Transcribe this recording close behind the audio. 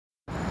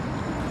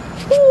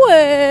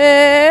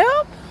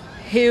Well,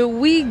 here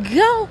we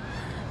go.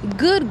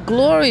 Good,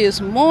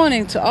 glorious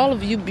morning to all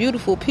of you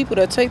beautiful people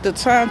that take the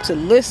time to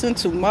listen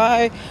to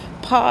my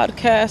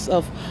podcast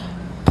of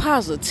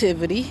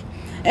positivity.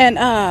 And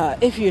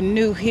if you're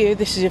new here,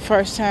 this is your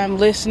first time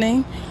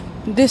listening.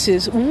 This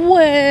is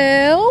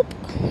Welp,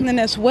 and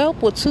that's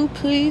Welp with two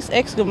please,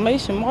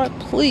 exclamation mark,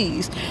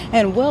 please.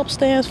 And Welp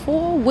stands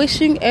for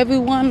wishing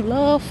everyone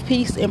love,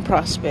 peace, and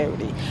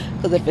prosperity.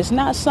 Because if it's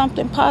not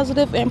something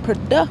positive and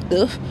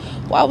productive,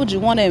 why would you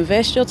want to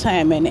invest your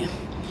time in it?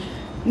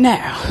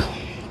 Now,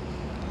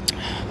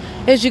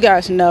 as you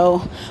guys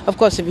know, of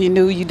course, if you're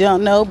new, you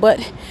don't know,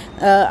 but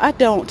I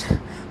don't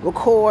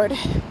record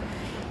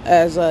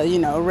as a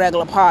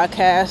regular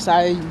podcast.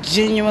 I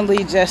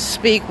genuinely just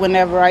speak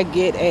whenever I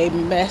get a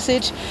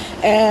message,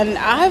 and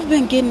I've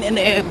been getting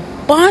an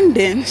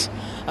abundance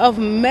of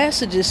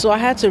messages, so I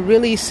had to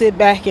really sit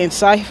back and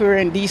cipher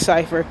and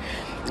decipher,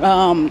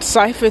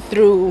 cipher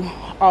through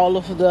all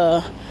of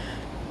the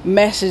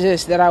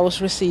messages that I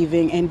was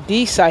receiving and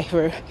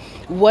decipher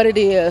what it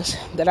is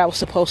that I was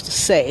supposed to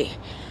say.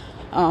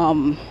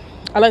 I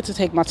like to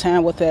take my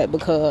time with that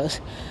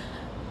because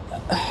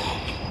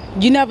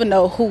you never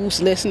know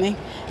who's listening,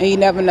 and you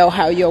never know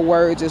how your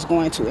words is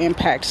going to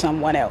impact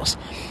someone else.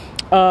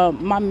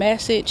 My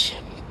message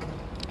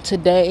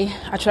today,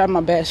 I tried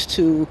my best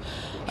to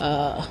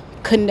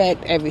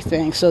connect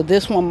everything. So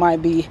this one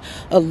might be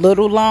a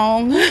little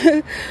long.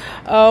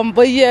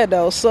 But yeah,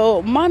 though.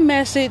 So my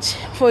message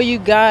for you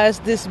guys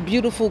this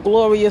beautiful,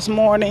 glorious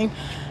morning.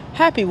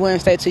 Happy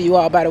Wednesday to you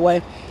all, by the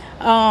way.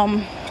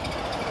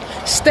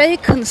 Stay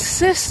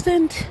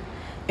consistent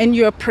in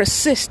your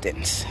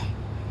persistence.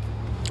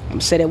 I'm going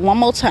to say that one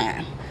more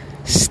time.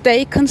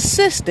 Stay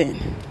consistent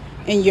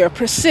in your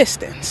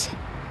persistence.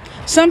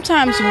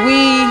 Sometimes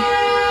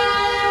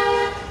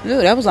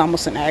that was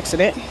almost an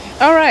accident.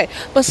 All right.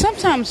 But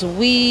sometimes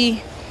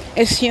we,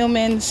 as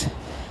humans,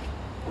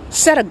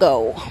 set a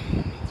goal.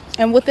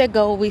 And with that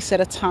goal, we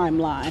set a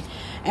timeline.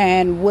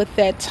 And with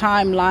that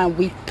timeline,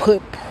 we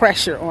put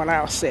pressure on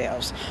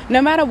ourselves.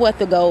 No matter what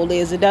the goal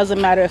is, it doesn't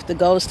matter if the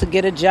goal is to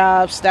get a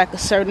job, stack a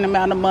certain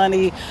amount of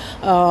money,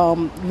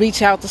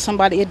 reach out to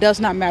somebody. It does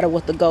not matter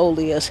what the goal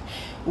is.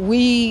 If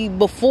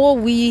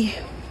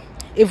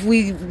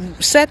we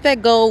set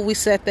that goal, we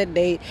set that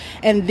date,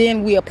 and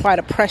then we apply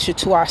the pressure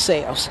to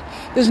ourselves.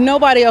 There's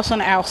nobody else on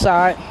the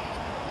outside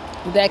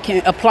that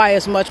can apply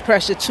as much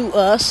pressure to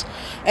us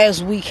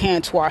as we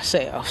can to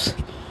ourselves.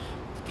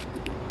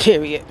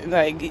 Period.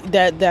 Like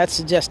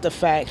that's just a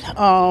fact.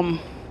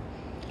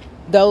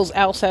 Those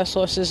outside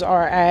sources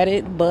are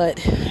added,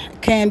 but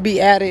can be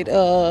added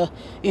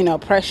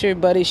pressure,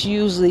 but it's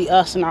usually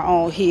us in our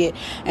own head.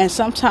 And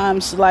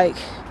sometimes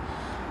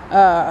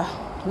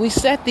we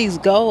set these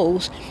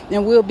goals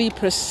and we'll be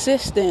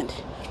persistent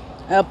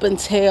up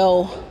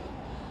until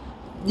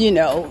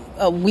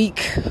a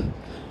week,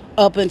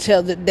 up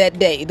until that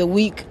day, the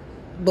week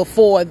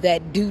before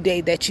that due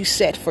date that you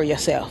set for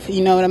yourself.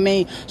 You know what I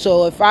mean?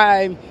 So if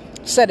I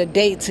set a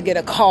date to get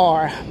a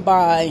car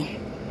by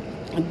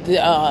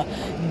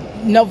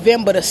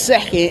November the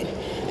 2nd,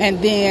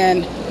 and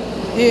then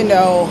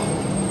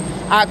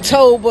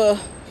October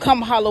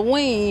come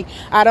Halloween,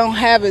 I don't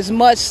have as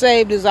much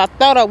saved as I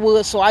thought I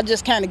would, so I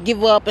just kind of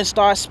give up and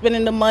start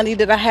spending the money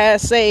that I had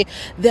saved.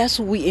 That's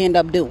what we end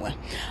up doing.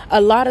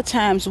 A lot of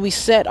times we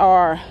set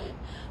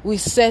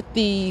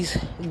these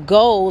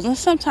goals, and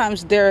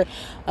sometimes they're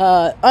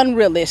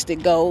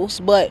unrealistic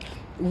goals, but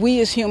we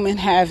as humans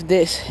have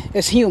this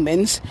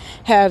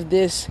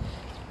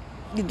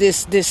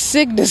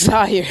sick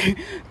desire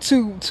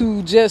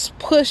to just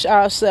push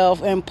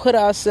ourselves and put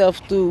ourselves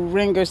through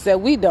ringers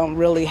that we don't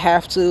really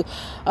have to,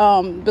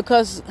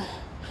 because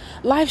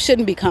life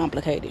shouldn't be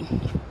complicated.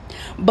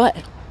 But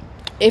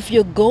if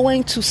you're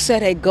going to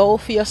set a goal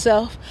for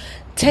yourself,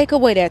 take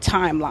away that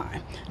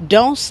timeline.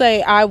 Don't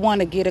say, I want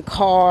to get a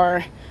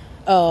car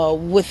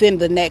within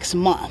the next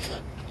month.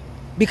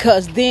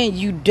 Because then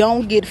you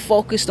don't get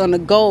focused on the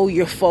goal.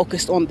 You're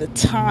focused on the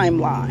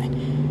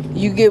timeline.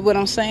 You get what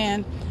I'm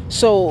saying?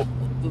 So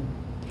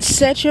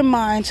set your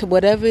mind to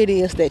whatever it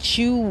is that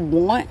you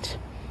want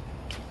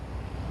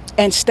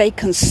and stay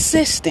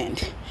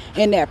consistent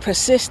in that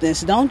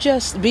persistence. Don't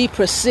just be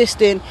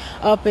persistent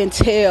up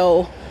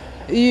until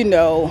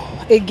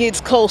it gets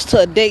close to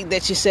a date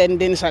that you set,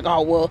 and then it's like,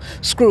 oh, well,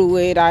 screw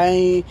it.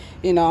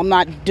 I'm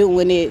not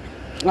doing it.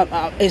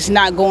 It's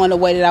not going the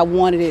way that I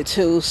wanted it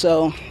to.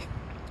 So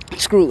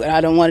screw it. I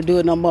don't want to do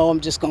it no more.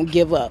 I'm just going to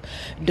give up.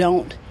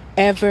 Don't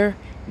ever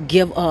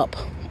give up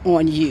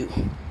on you.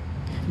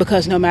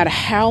 Because no matter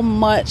how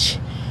much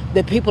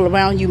the people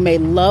around you may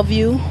love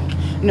you,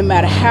 no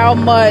matter how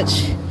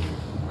much,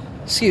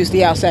 excuse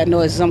the outside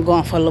noises, I'm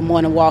going for a little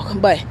morning walk,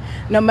 but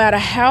no matter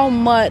how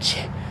much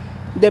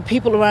the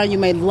people around you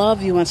may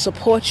love you and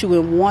support you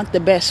and want the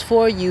best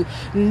for you,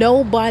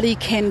 nobody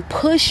can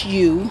push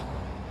you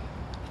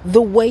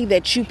the way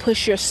that you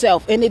push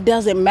yourself. And it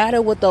doesn't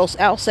matter what those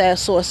outside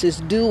sources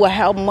do or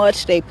how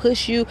much they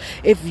push you.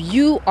 If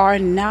you are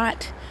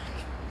not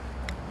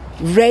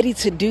ready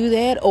to do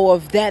that, or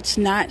if that's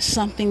not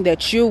something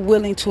that you're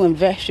willing to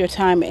invest your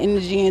time and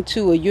energy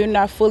into, or you're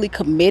not fully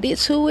committed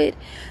to it,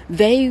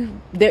 their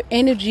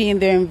energy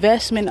and their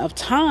investment of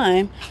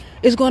time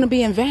is going to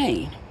be in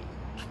vain.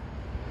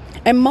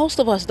 And most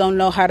of us don't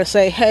know how to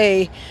say,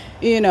 hey,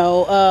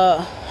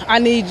 I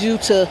need you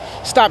to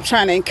stop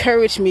trying to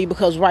encourage me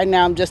because right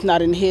now I'm just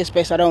not in the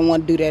headspace. I don't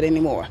want to do that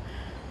anymore.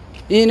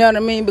 You know what I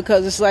mean?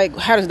 Because it's like,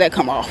 how does that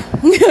come off?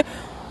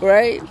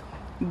 Right?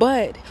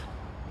 But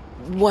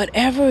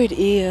whatever it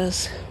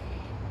is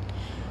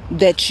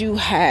that you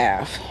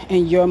have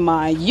in your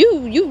mind,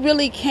 you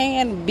really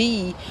can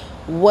be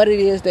what it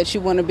is that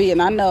you want to be.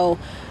 And I know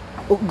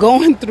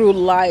going through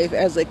life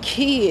as a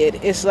kid,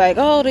 it's like,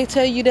 oh, they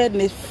tell you that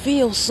and it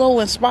feels so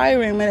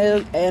inspiring,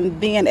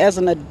 and then as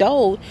an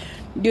adult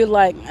you're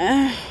like,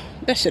 that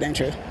shit ain't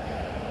true.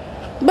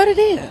 But it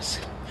is.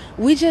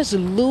 We just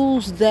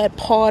lose that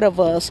part of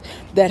us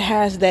that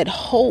has that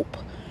hope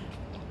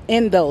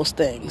in those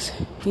things.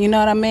 You know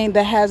what I mean?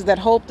 That has that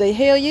hope that,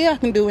 hell yeah, I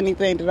can do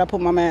anything that I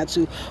put my mind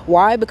to.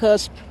 Why?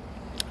 Because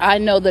I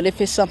know that if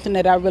it's something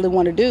that I really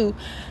want to do,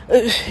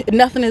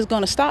 nothing is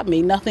going to stop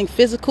me. Nothing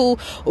physical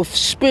or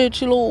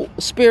spiritual.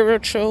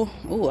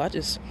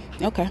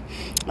 Okay.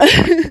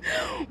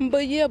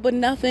 But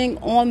nothing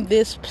on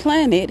this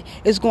planet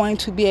is going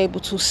to be able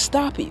to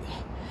stop you.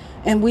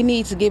 And we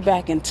need to get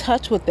back in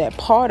touch with that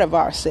part of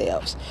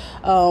ourselves.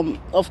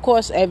 Of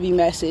course, every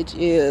message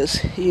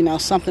is,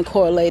 something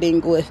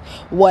correlating with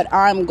what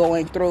I'm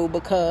going through,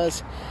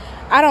 because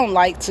I don't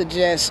like to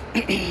just,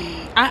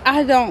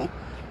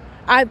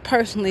 I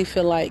personally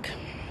feel like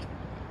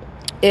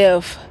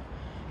if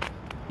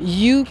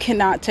you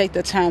cannot take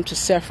the time to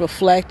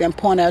self-reflect and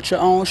point out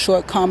your own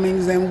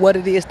shortcomings and what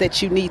it is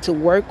that you need to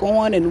work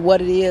on, and what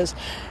it is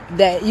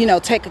that,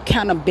 take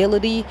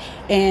accountability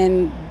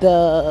and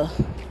the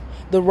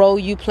role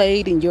you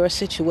played in your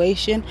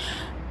situation,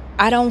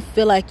 I don't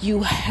feel like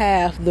you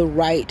have the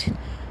right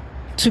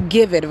to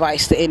give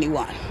advice to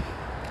anyone.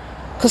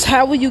 Because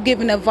how are you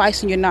giving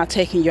advice and you're not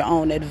taking your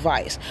own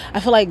advice?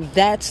 I feel like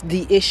that's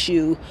the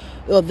issue,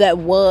 or that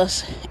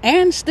was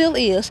and still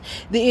is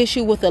the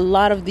issue with a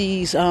lot of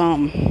these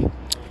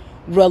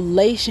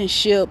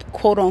relationship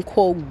quote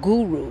unquote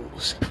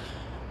gurus.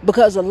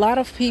 Because a lot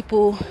of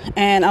people,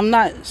 and I'm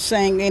not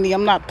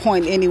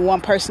pointing any one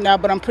person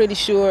out, but I'm pretty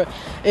sure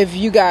if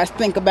you guys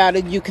think about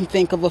it, you can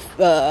think of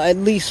at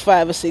least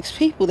 5 or 6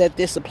 people that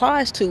this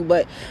applies to.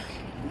 But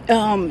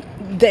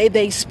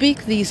they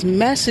speak these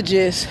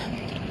messages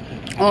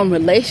on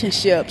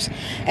relationships,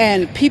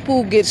 and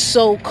people get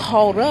so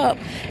caught up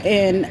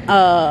in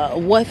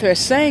what they're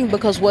saying,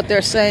 because what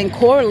they're saying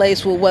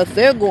correlates with what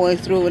they're going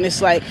through, and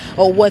it's like,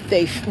 or what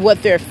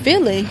they're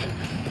feeling,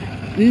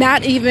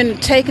 not even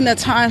taking the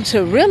time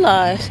to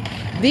realize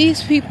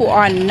these people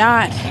are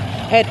not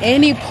at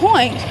any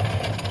point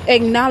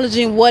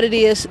acknowledging what it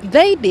is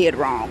they did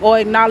wrong, or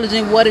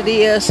acknowledging what it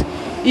is,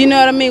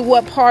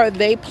 what part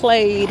they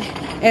played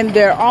in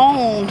their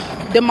own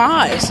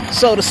demise,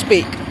 so to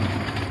speak.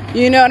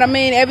 You know what I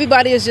mean?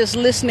 Everybody is just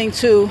listening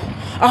to,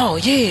 oh,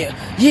 yeah,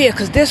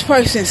 because this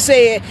person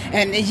said,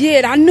 and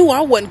yeah, I knew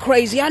I wasn't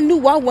crazy.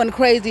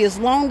 As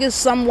long as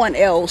someone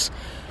else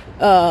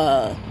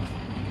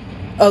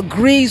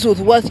agrees with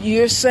what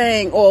you're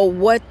saying, or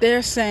what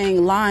they're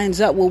saying lines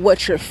up with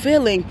what you're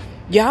feeling,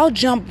 y'all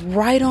jump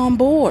right on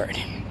board.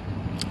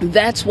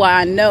 That's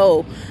why I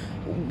know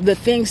the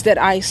things that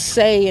I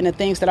say and the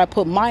things that I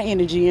put my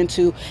energy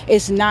into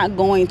is not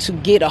going to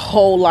get a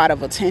whole lot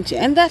of attention.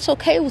 And that's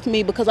okay with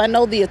me, because I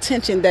know the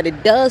attention that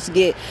it does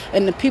get,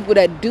 and the people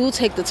that do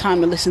take the time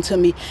to listen to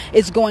me,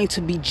 is going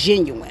to be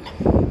genuine.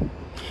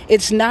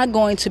 It's not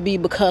going to be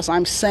because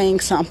I'm saying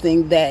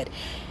something that,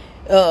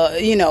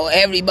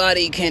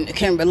 everybody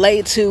can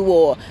relate to,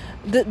 or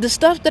the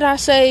stuff that I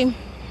say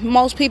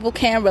most people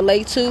can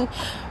relate to,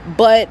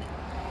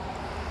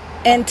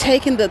 and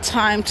taking the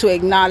time to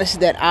acknowledge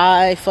that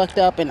I fucked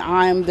up and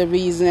I'm the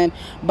reason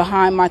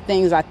behind my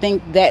things, I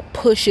think that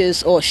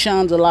pushes or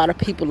shuns a lot of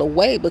people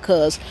away,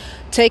 because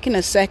taking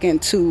a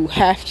second to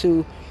have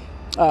to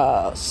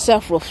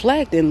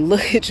self-reflect and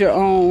look at your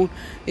own,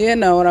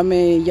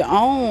 your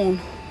own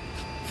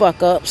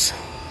fuck-ups,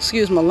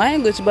 excuse my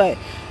language, but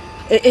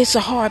it's a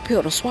hard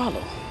pill to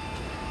swallow,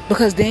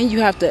 because then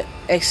you have to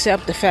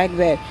accept the fact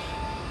that,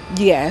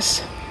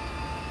 yes,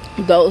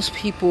 those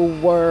people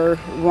were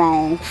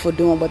wrong for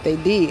doing what they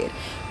did,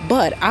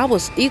 but I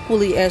was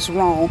equally as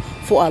wrong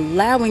for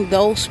allowing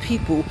those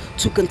people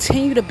to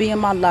continue to be in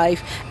my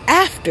life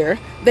after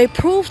they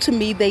proved to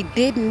me they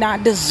did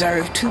not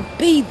deserve to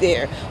be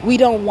there. We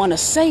don't want to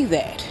say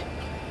that.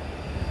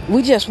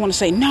 We just want to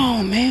say,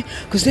 no, man,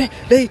 because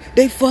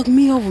they fucked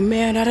me over,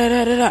 man, da da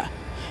da da da,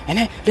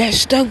 and that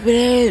stupid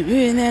ass,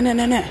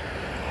 nah.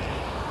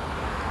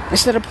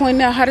 Instead of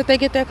pointing out, how did they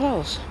get that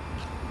close?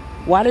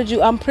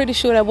 I'm pretty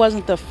sure that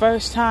wasn't the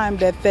first time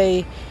that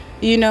they,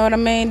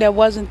 that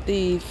wasn't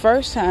the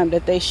first time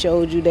that they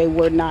showed you they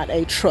were not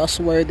a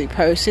trustworthy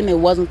person. It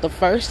wasn't the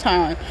first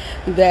time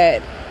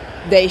that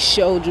they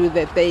showed you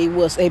that they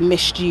was a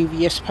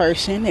mischievous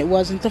person. It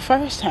wasn't the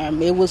first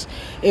time. It was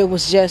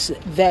just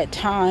that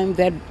time,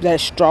 that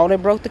straw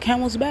that broke the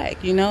camel's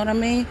back. You know what I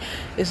mean?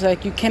 It's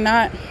like you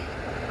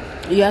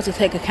have to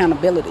take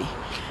accountability.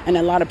 And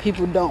a lot of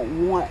people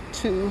don't want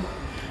to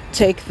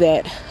take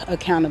that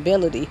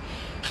accountability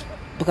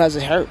because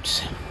it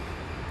hurts.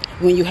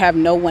 When you have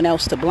no one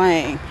else to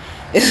blame,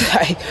 it's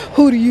like,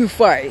 who do you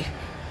fight?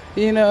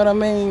 You know what I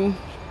mean?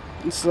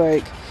 It's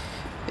like,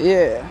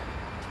 yeah.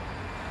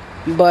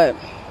 But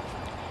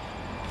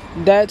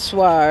that's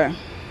why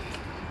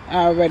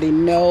I already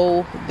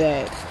know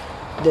that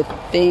the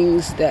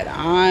things that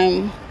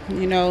I'm,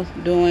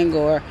 doing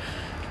or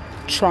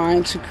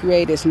trying to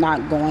create is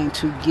not going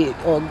to get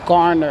or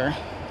garner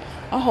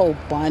a whole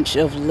bunch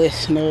of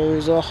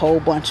listeners or a whole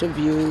bunch of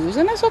views.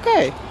 And that's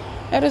okay.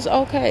 That is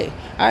okay.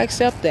 I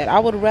accept that. I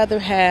would rather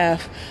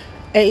have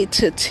 8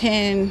 to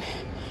 10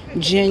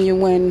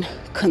 genuine,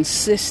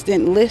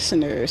 consistent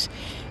listeners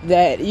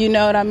that, you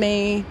know what I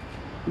mean,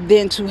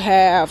 than to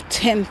have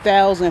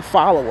 10,000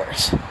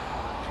 followers.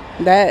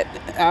 That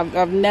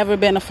I've never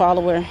been a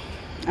follower.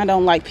 I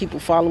don't like people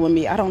following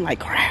me. I don't like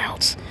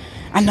crowds.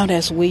 I know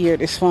that's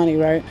weird. It's funny,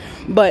 right?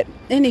 But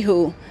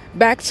anywho,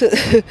 back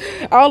to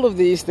all of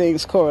these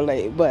things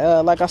correlate.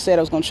 But like I said,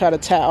 I was going to try to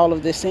tie all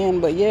of this in.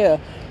 But yeah,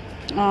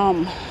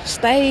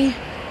 stay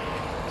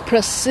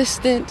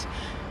persistent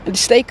and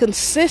stay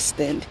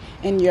consistent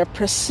in your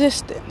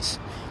persistence,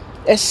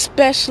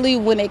 especially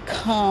when it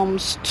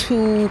comes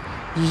to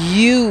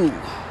you.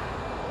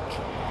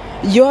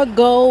 Your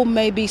goal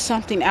may be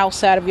something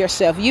outside of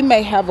yourself. You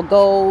may have a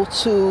goal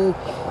to,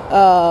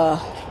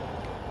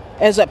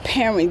 as a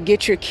parent,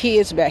 get your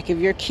kids back. If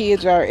your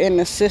kids are in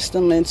the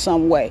system in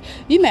some way,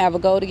 you may have a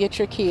goal to get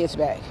your kids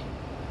back.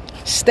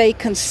 Stay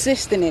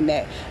consistent in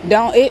that.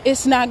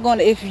 It's not going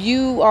to, if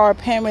you are a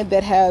parent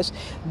that has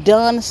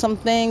done some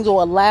things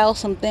or allowed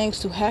some things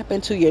to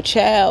happen to your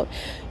child,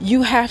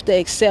 you have to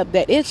accept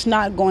that it's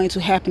not going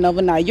to happen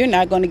overnight. You're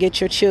not going to get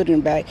your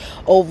children back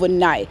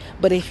overnight.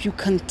 But if you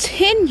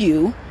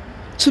continue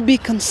to be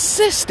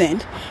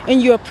consistent in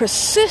your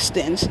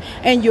persistence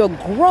and your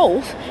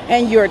growth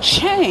and your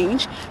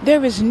change,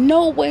 there is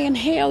no way in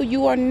hell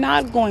you are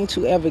not going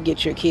to ever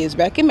get your kids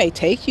back. It may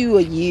take you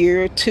a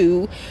year or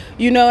two,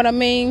 you know what I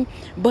mean?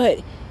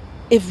 But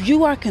if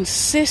you are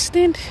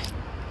consistent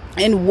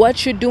in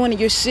what you're doing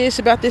and you're serious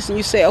about this and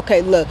you say,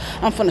 okay, look,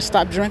 I'm finna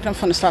stop drinking, I'm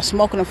finna stop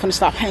smoking, I'm finna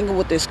stop hanging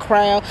with this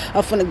crowd,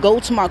 I'm finna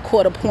go to my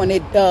court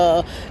appointed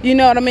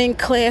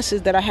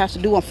classes that I have to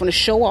do, I'm finna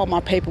show all my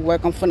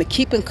paperwork, I'm finna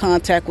keep in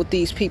contact with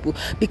these people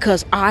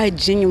because I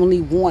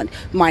genuinely want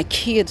my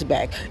kids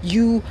back.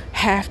 You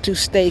have to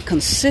stay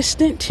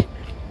consistent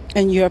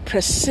in your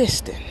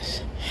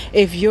persistence.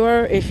 If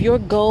your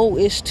goal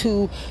is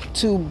to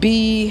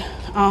be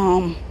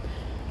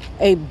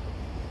a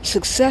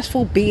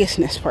successful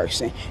business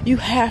person, you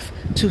have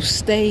to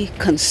stay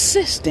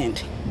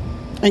consistent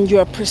in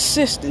your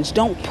persistence.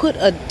 Don't put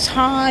a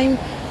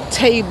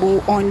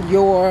timetable on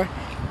your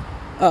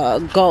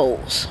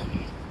goals.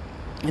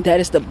 That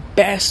is the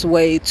best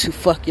way to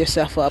fuck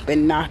yourself up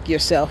and knock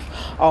yourself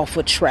off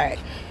a track,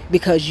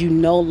 because you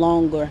no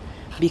longer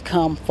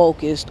become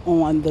focused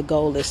on the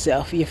goal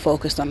itself. You're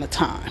focused on the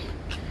time,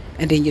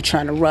 and then you're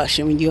trying to rush.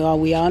 And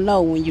we all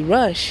know when you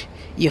rush,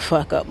 you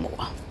fuck up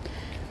more.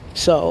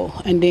 So,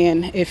 and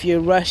then if you're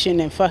rushing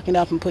and fucking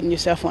up and putting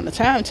yourself on the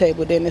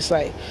timetable, then it's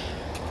like,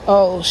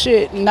 oh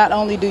shit, not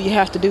only do you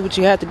have to do what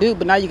you have to do,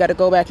 but now you got to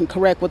go back and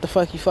correct what the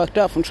fuck you fucked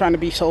up from trying to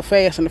be so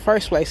fast in the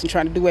first place and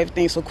trying to do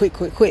everything so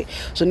quick.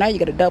 So now you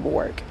got to double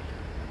work.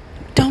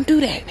 Don't do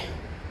that.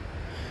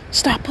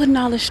 Stop putting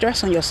all this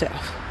stress on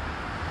yourself.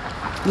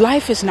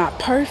 Life is not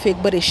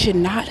perfect, but it should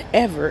not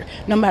ever,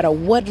 no matter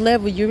what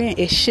level you're in,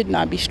 it should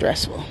not be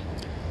stressful.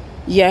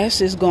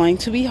 Yes, it's going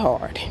to be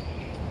hard,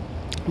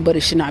 but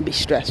it should not be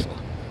stressful.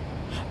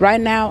 Right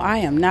now, I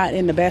am not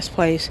in the best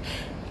place.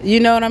 You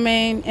know what I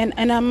mean?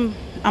 And I'm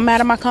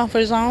out of my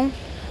comfort zone.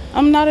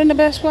 I'm not in the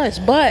best place,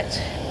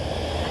 but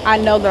I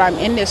know that I'm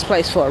in this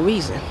place for a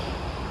reason.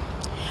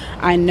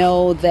 I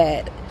know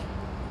that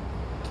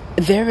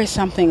there is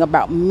something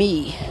about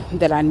me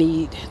that I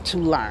need to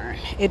learn.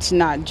 It's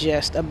not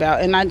just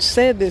about, and I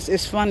said this,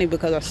 it's funny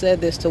because I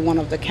said this to one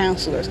of the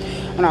counselors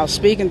when I was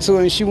speaking to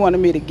her, and she wanted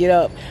me to get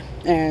up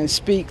and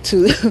speak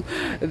to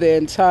the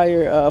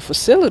entire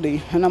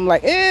facility, and I'm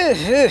like,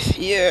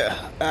 yeah,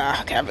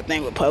 I have a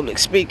thing with public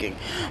speaking,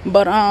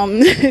 but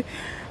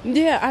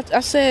yeah, I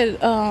said,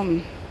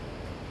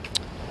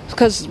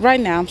 because right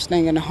now I'm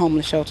staying in a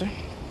homeless shelter.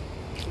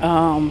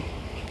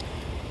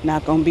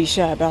 Not gonna be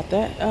shy about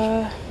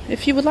that.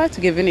 If you would like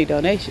to give any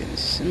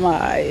donations,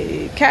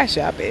 my Cash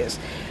App is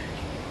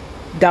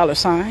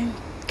 $,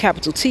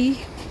 capital T,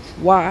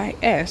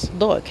 YS,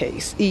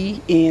 lowercase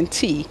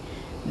ENT.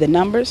 The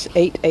numbers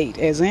 88,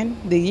 as in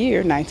the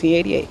year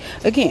 1988.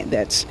 Again,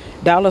 that's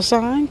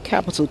 $,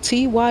 capital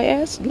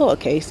TYS,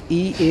 lowercase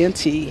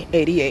ENT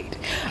 88.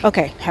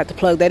 Okay, had to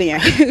plug that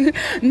in.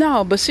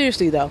 No, but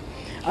seriously though,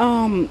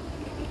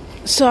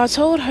 So I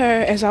told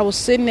her as I was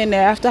sitting in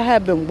there after I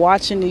had been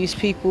watching these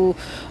people,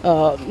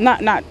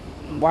 not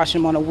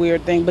watching them on a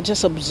weird thing, but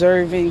just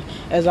observing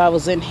as I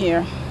was in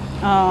here.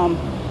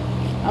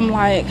 I'm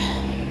like,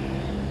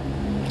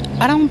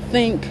 I don't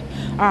think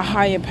our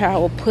higher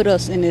power put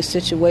us in this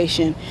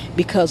situation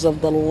because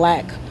of the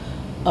lack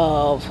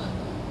of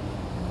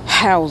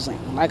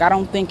housing. Like, I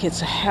don't think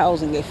it's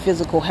a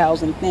physical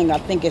housing thing. I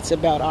think it's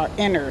about our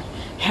inner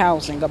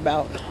housing,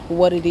 about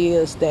what it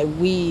is that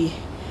we,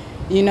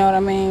 you know what I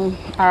mean,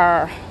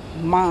 our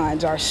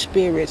minds, our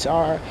spirits,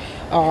 our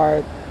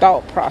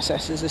thought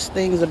processes. It's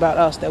things about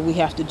us that we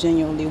have to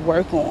genuinely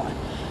work on.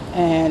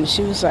 And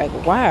she was like,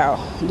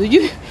 wow, do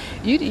you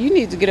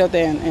need to get up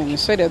there and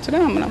say that to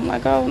them? And I'm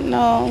like, oh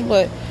no,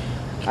 but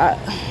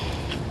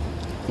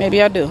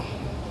maybe I do,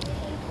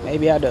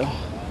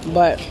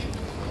 but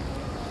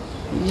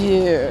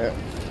yeah,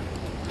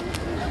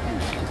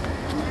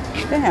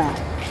 damn,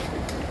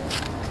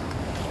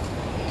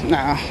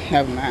 nah,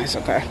 never mind, it's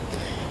okay.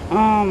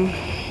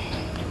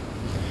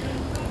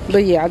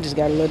 But yeah, I just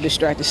got a little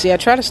distracted. See, I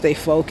try to stay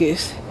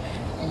focused,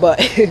 but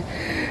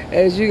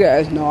as you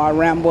guys know, I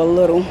ramble a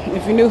little.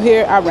 If you're new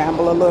here, I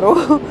ramble a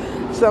little.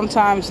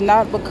 Sometimes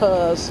not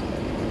because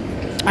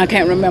I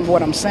can't remember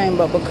what I'm saying,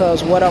 but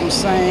because what I'm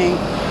saying,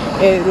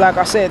 it, like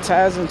I said,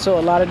 ties into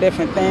a lot of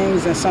different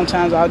things. And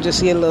sometimes I'll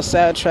just get a little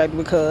sidetracked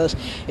because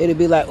it'll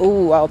be like,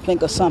 ooh, I'll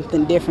think of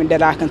something different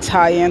that I can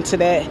tie into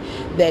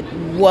that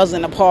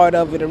wasn't a part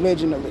of it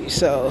originally.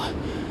 So,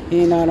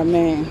 you know what I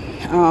mean?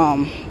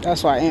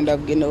 That's why I end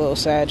up getting a little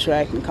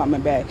sidetracked and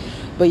coming back.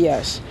 But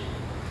yes,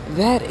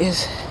 that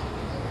is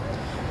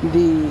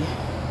the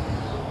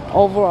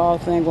overall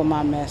thing with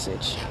my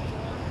message.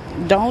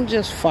 Don't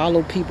just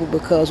follow people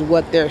because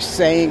what they're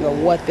saying or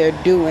what they're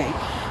doing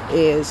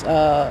is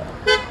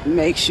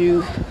makes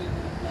you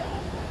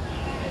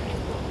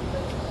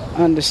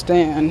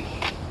understand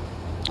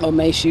or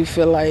makes you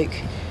feel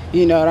like,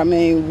 you know what I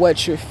mean,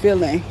 what you're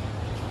feeling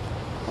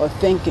or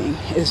thinking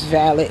is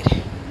valid.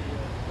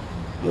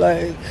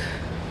 Like,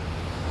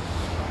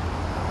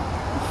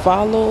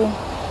 follow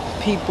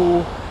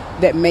people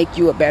that make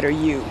you a better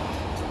you.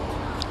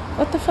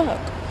 What the fuck?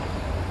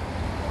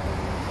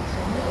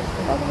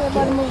 Why does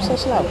everybody move so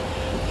slow?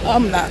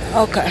 I'm not,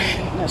 okay,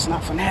 that's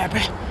not gonna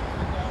happen.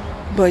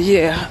 But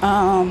yeah,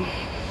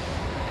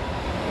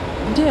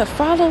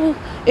 follow,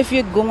 if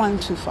you're going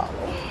to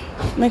follow,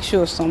 make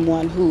sure it's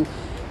someone who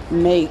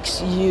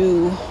makes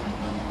you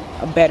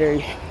a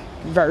better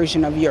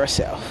version of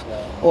yourself,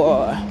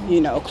 or,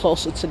 you know,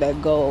 closer to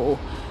that goal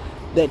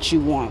that you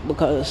want.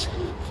 Because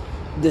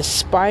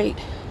despite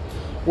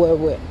where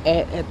we're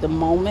at the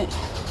moment,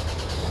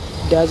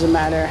 doesn't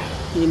matter.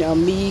 You know,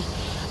 me,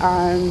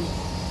 I'm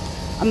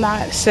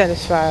not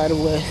satisfied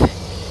with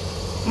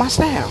my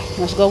style.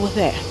 Let's go with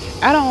that.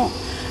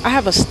 I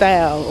have a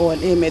style or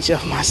an image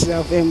of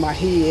myself in my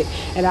head,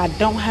 and I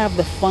don't have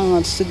the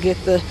funds to get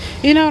the,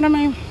 you know what I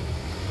mean?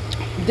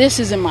 This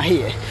is in my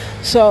head.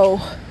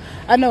 So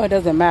I know it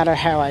doesn't matter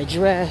how I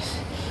dress.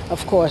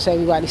 Of course,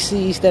 everybody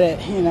sees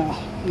that, you know,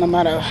 no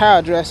matter how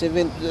I dress, if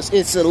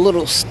it's a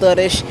little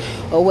studdish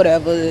or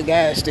whatever, the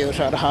guys still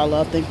try to holler.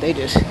 I think they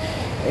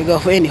go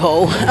for any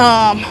hole.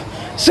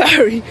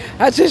 Sorry,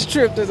 I just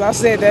tripped as I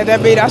said that.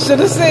 That means I should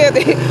have said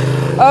it.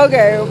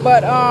 Okay,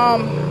 but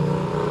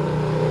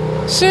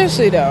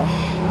seriously though,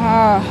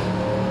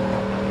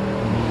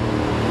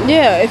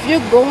 yeah, if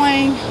you're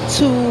going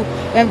to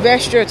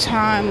invest your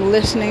time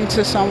listening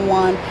to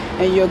someone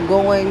and you're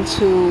going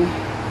to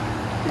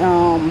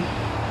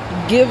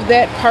give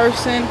that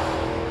person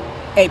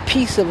a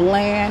piece of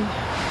land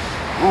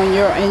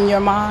in your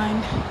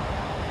mind,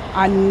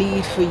 I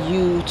need for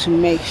you to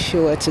make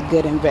sure it's a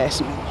good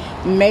investment.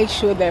 Make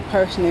sure that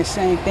person is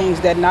saying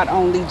things that not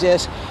only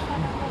just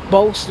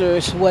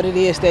bolsters what it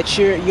is that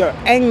you're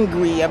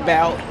angry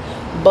about,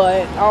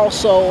 but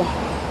also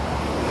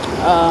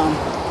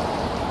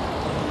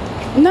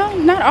no,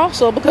 not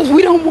also, because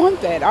we don't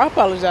want that. I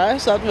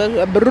apologize.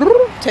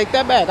 Take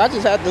that back. I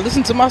just had to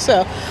listen to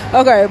myself.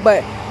 Okay,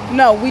 but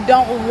no, we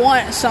don't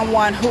want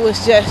someone who is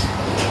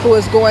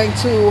going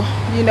to,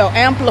 you know,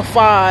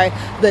 amplify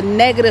the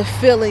negative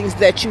feelings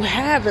that you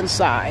have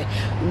inside.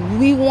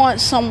 We want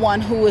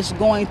someone who is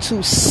going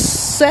to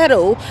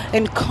settle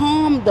and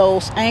calm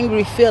those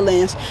angry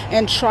feelings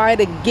and try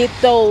to get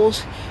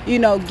those, you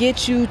know,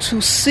 get you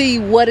to see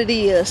what it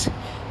is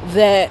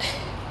that,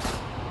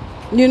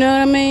 you know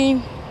what I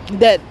mean,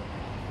 that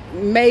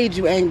made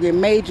you angry,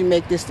 made you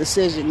make this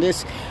decision,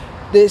 this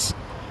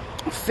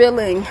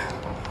feeling.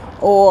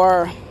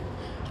 Or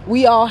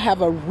we all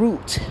have a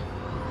root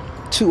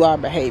to our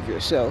behavior.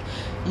 So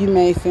you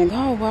may think,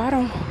 oh, well, I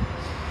don't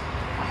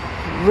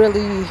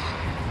really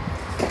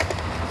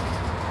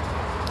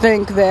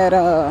think that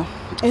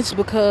it's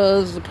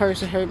because the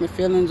person hurt my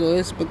feelings, or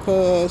it's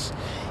because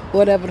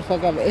whatever the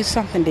fuck ever. It's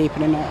something deeper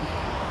than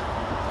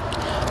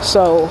that.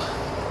 So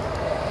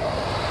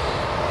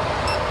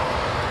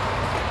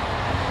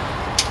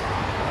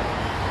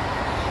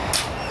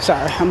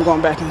sorry, I'm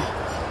going back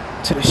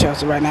to the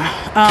shelter right now.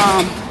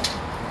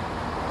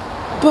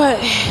 But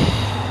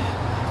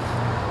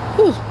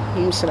Whew,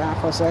 let me sit down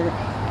for a second.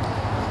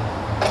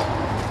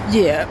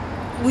 Yeah,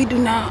 we do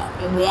not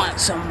want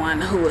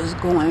someone who is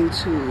going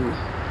to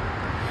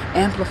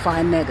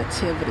amplify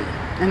negativity.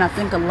 And I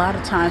think a lot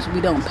of times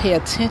we don't pay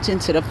attention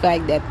to the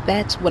fact that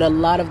that's what a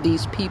lot of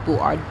these people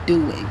are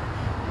doing.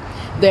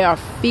 They are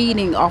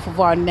feeding off of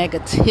our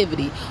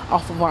negativity,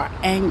 off of our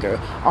anger,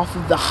 off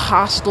of the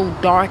hostile,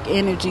 dark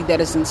energy that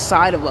is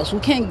inside of us. We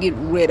can't get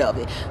rid of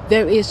it.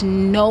 There is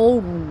no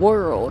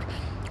world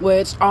where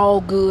it's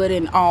all good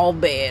and all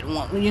bad.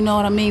 You know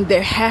what I mean?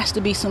 There has to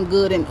be some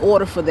good in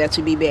order for there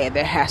to be bad.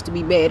 There has to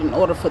be bad in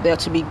order for there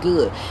to be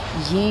good.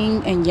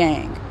 Yin and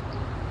yang.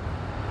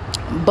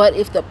 But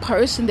if the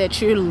person that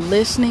you're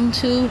listening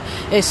to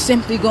is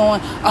simply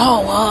going,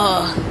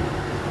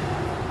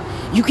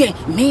 you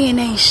can't, men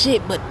ain't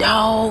shit but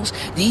dogs.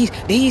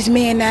 These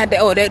men not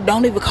that, they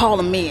don't even call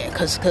them men,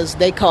 cause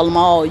they call them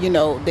all,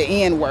 the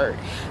N word.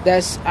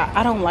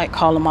 I don't like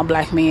calling my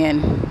black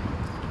men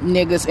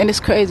niggas, and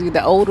it's crazy.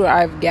 The older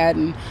I've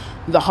gotten,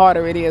 the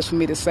harder it is for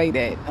me to say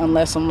that,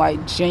 unless I'm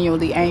like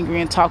genuinely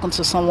angry and talking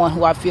to someone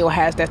who I feel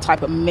has that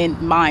type of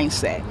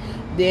mindset.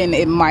 Then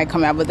it might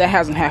come out, but that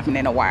hasn't happened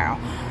in a while.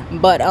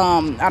 But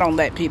I don't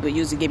let people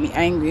usually get me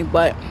angry.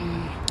 But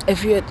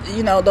if you're,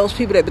 those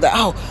people that be like,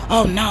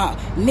 oh nah,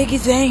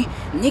 niggas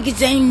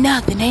ain't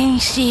nothing, they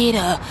ain't shit.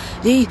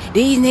 These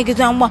niggas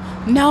don't want.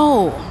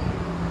 No.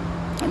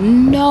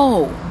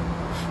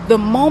 The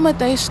moment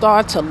they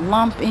start to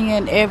lump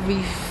in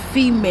every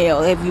female,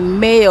 every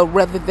male,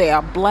 whether they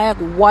are black,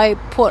 white,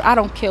 I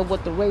don't care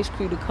what the race,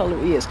 creed, or color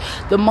is.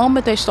 The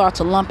moment they start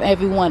to lump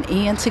everyone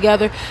in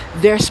together,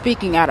 they're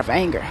speaking out of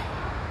anger.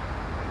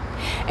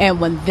 And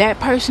when that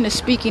person is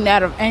speaking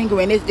out of anger,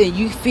 and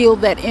you feel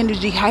that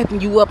energy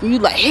hyping you up, and you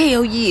like,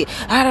 hell yeah,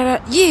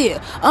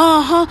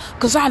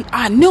 because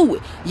I knew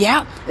it.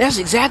 Yeah, that's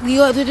exactly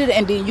what it is.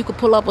 And then you could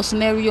pull up a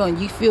scenario, and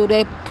you feel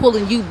that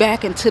pulling you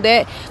back into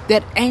that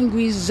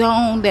angry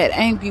zone, that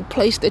angry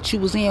place that you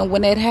was in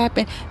when that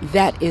happened.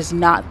 That is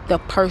not the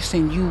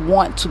person you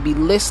want to be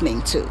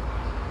listening to,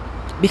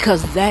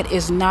 because that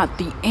is not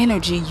the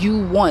energy you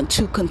want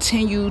to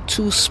continue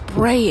to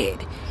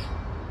spread.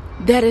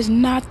 That is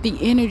not the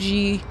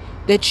energy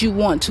that you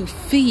want to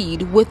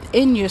feed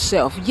within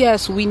yourself.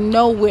 Yes, we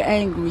know we're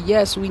angry.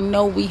 Yes, we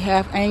know we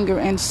have anger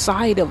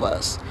inside of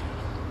us.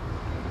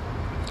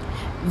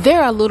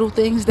 There are little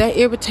things that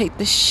irritate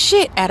the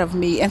shit out of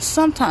me, and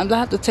sometimes I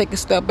have to take a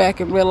step back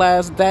and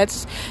realize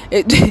that's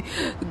it.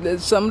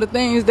 Some of the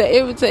things that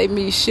irritate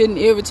me shouldn't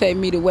irritate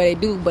me the way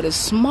they do, but it's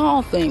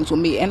small things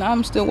with me, and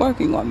I'm still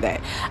working on that.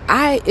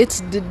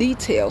 It's the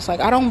details. Like,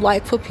 I don't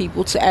like for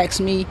people to ask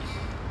me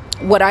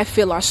what I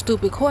feel are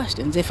stupid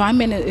questions. If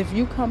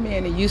you come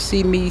in and you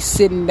see me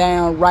sitting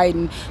down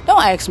writing,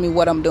 don't ask me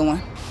what I'm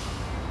doing.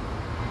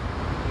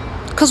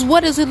 Because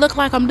what does it look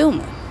like I'm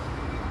doing?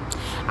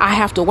 I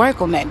have to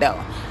work on that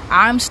though.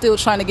 I'm still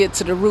trying to get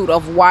to the root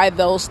of why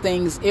those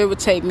things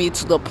irritate me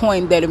to the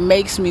point that it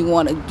makes me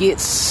want to get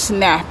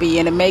snappy,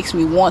 and it makes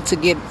me want to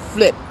get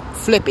flip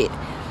it.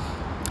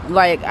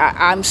 Like,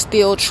 I'm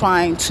still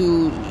trying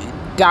to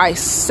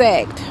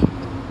dissect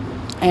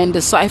and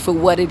decipher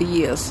what it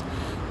is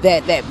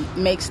that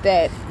makes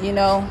that,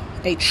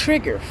 a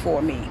trigger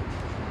for me.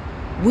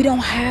 We don't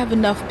have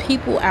enough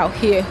people out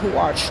here who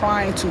are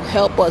trying to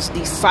help us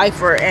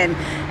decipher and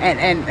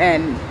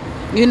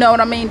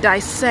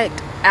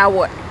dissect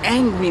our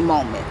angry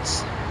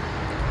moments.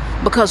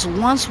 Because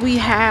once we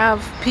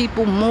have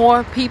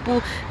more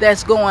people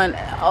that's going,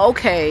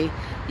 okay,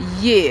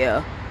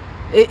 yeah,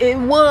 it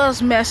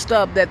was messed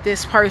up that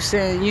this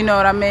person,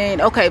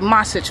 okay,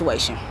 my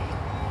situation.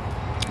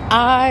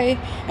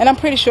 And I'm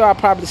pretty sure I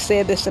probably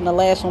said this in the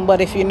last one,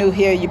 but if you're new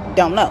here, you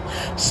don't know.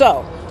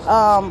 So,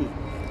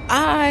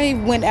 I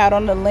went out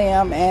on the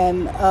limb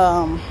and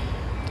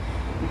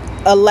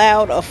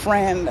allowed a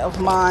friend of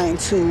mine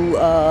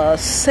to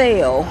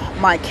sell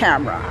my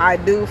camera. I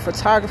do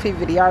photography,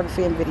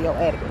 videography, and video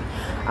editing.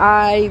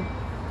 I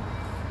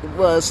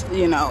was,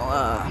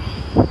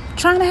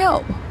 trying to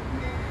help.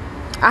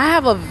 I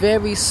have a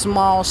very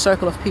small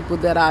circle of people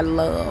that I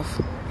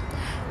love.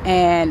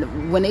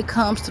 And when it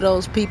comes to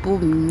those people,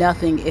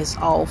 nothing is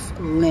off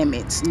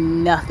limits.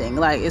 Nothing.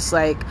 I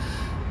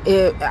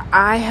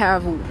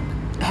have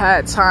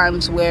had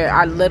times where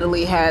I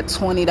literally had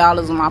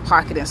 $20 in my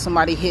pocket and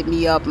somebody hit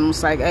me up and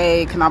was like,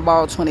 hey, can I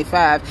borrow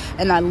 25?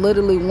 And I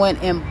literally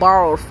went and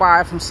borrowed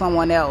 5 from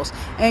someone else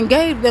and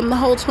gave them the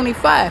whole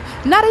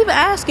 25, not even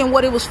asking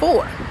what it was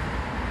for.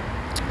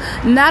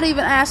 Not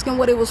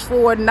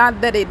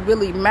that it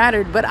really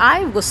mattered, but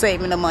I was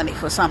saving the money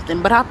for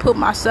something. But I put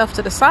myself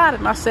to the side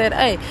and I said,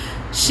 hey,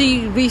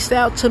 she reached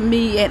out to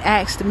me and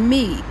asked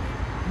me.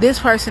 This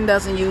person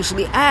doesn't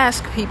usually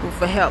ask people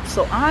for help,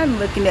 so I'm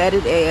looking at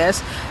it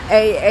as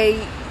a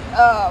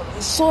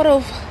sort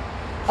of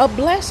a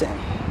blessing,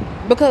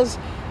 because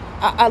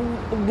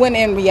when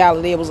in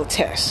reality it was a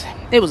test.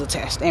 It was a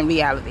test in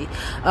reality.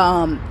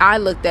 I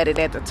looked at it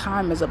at the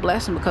time as a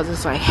blessing, because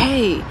it's like,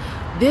 hey,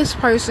 this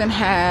person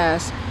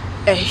has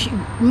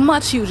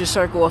much huger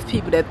circle of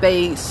people that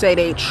they say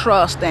they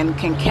trust and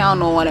can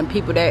count on, and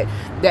people that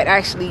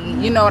actually,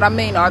 you know what I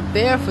mean, are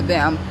there for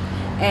them.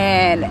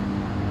 And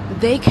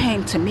they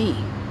came to me.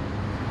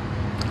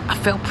 I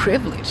felt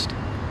privileged.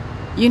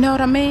 You know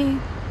what I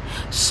mean?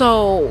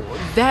 So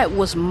that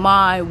was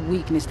my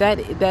weakness. That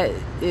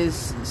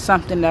is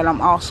something that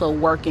I'm also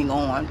working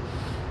on.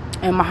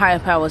 And my higher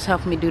power is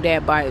helping me do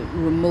that by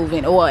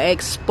removing or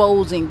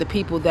exposing the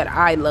people that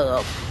I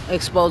love,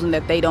 exposing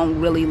that they don't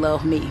really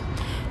love me.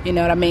 You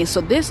know what I mean? So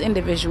this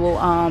individual,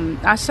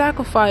 I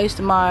sacrificed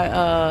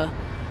my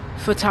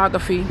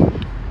photography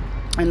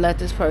and let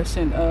this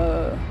person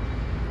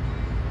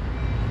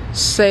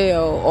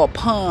sell or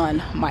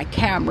pawn my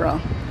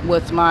camera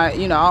with my,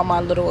 all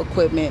my little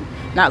equipment.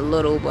 Not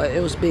little, but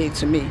it was big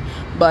to me.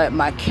 But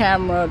my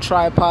camera,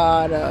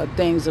 tripod,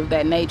 things of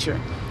that nature.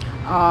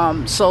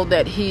 So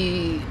that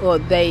he or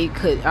they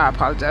could, I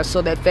apologize,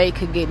 so that they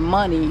could get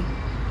money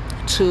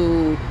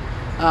to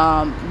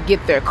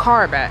get their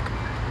car back.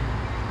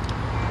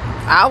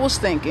 I was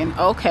thinking,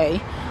 okay,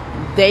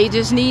 they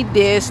just need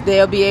this.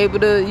 They'll be able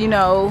to,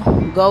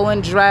 go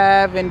and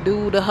drive and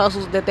do the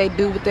hustles that they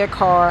do with their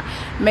car,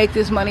 make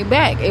this money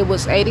back. It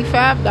was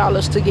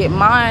 $85 to get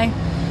my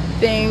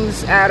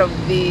things out of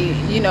the,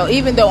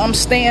 even though I'm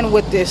staying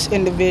with this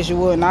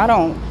individual and I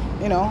don't,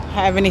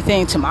 have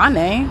anything to my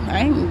name. I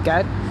ain't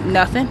got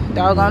nothing,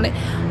 doggone it.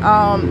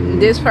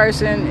 This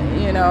person,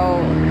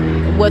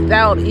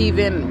 without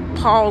even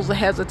pause or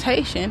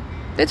hesitation,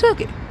 they took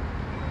it.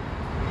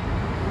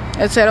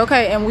 And said,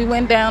 okay, and we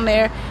went down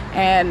there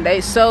and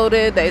they sold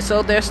it. They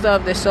sold their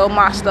stuff. They sold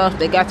my stuff.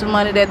 They got the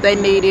money that they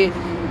needed.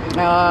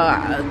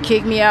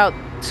 Kicked me out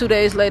 2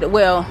 days later.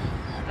 Well,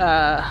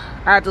 I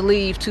had to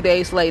leave 2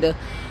 days later.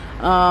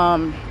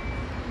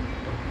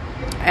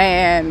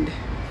 And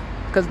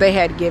because they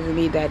had given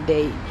me that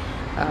date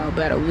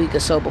about a week or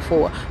so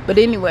before. But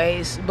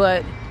anyways,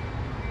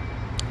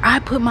 I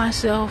put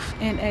myself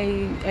in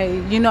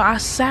I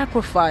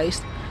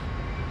sacrificed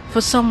for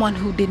someone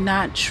who did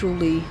not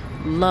truly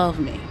love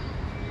me.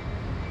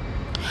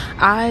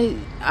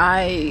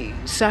 I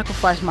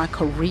sacrificed my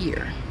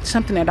career,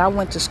 something that I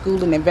went to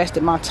school and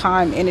invested my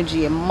time,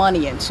 energy, and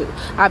money into.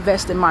 I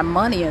invested my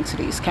money into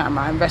these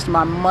cameras. I invested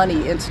my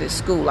money into this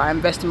school. I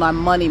invested my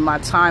money, my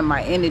time,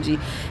 my energy,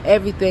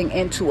 everything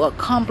into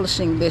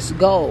accomplishing this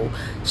goal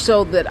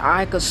so that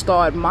I could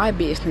start my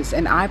business.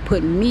 And I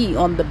put me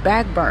on the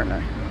back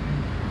burner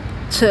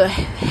to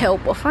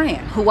help a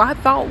friend who I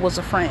thought was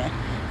a friend,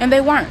 and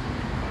they weren't.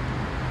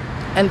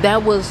 And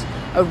that was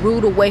a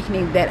rude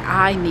awakening that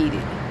I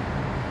needed.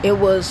 It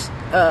was,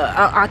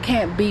 I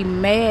can't be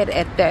mad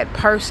at that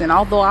person,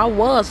 although I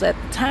was at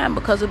the time,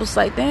 because it was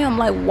like, damn,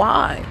 like,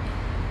 why?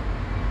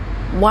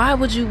 Why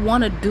would you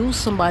want to do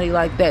somebody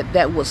like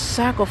that was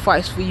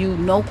sacrificed for you,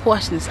 no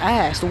questions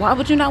asked? Why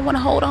would you not want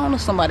to hold on to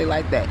somebody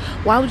like that?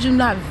 Why would you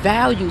not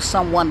value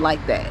someone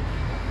like that?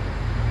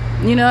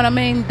 You know what I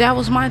mean? That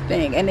was my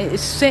thing. And it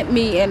sent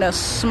me in a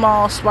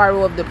small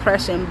spiral of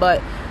depression, but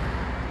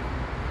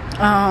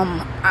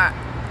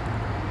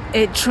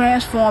it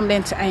transformed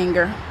into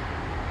anger.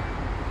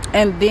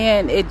 And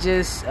then it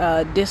just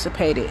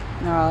dissipated.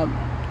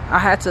 I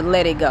had to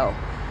let it go,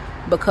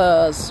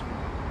 because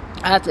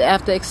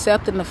after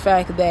accepting the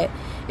fact that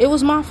it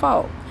was my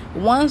fault.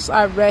 Once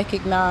I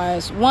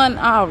recognized,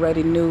 I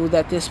already knew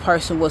that this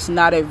person was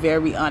not a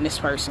very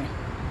honest person.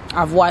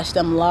 I've watched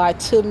them lie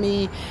to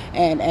me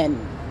and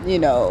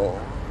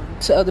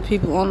to other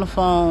people on the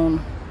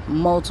phone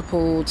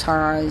multiple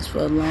times for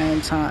a long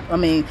time. I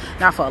mean,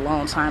 not for a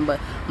long time, but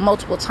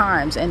multiple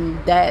times.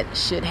 And that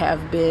should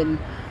have been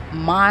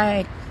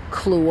my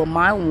clue or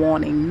my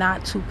warning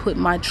not to put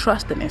my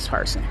trust in this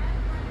person.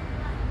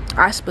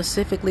 I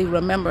specifically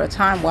remember a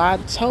time where I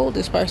told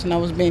this person I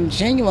was being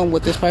genuine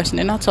with this person,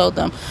 and I told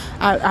them,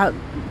 I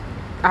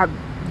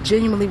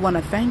genuinely want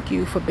to thank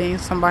you for being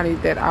somebody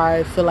that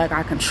I feel like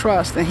I can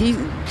trust. And he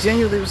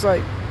genuinely was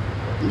like,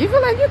 you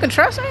feel like you can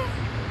trust me?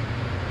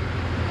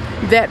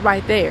 That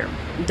right there,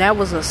 that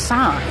was a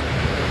sign.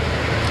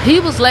 He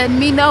was letting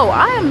me know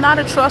I am not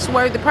a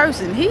trustworthy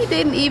person. He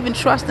didn't even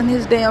trust in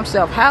his damn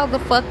self. How the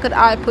fuck could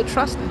I put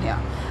trust in him?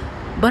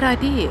 But I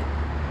did.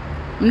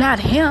 Not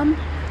him,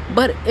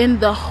 but in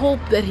the hope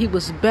that he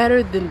was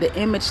better than the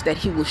image that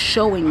he was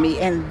showing me.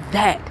 And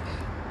that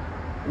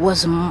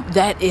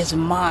is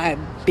my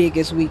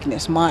biggest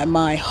weakness.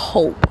 My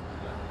hope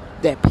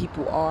that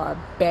people are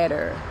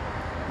better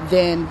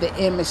than the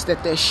image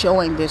that they're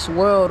showing this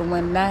world,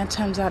 when 9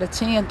 times out of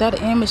 10 that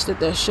image that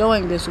they're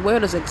showing this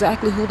world is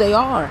exactly who they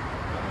are.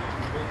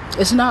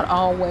 It's not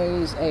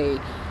always a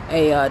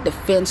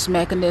defense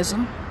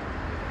mechanism.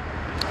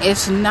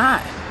 It's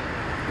not.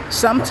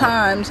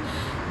 Sometimes,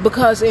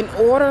 because in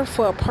order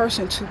for a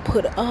person to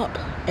put up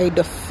a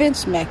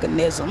defense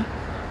mechanism,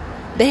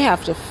 they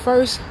have to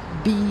first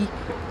be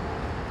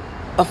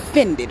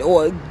offended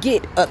or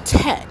get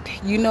attacked.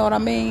 You know what I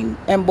mean?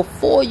 And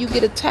before you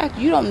get attacked,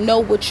 you don't know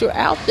what you're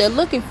out there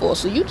looking for.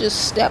 So you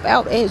just step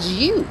out as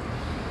you.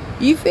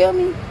 You feel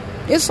me?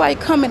 It's like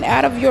coming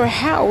out of your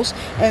house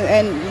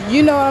and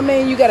you know what I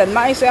mean, you got a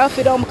nice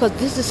outfit on because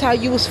this is how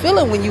you was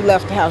feeling when you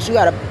left the house. You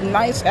got a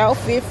nice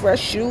outfit,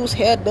 fresh shoes,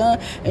 hair done,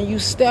 and you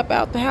step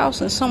out the house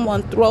and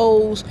someone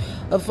throws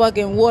a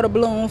fucking water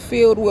balloon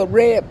filled with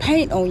red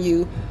paint on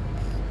you.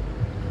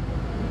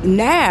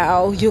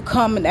 Now you're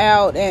coming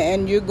out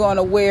and you're going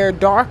to wear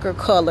darker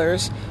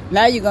colors.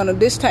 Now you're going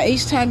to,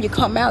 each time you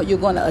come out, you're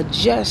going to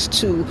adjust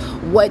to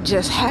what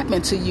just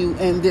happened to you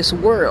in this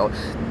world.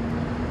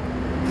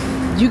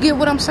 You get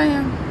what I'm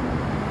saying?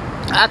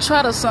 I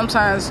try to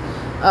sometimes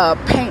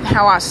paint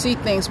how I see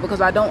things because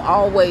I don't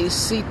always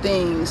see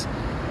things.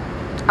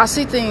 I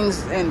see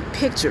things in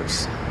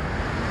pictures.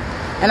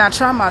 And I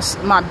try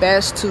my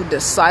best to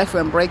decipher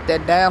and break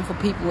that down for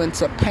people and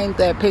to paint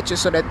that picture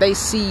so that they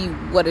see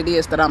what it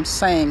is that I'm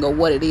saying or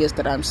what it is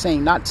that I'm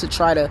saying. Not to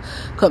try to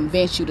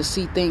convince you to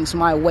see things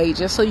my way,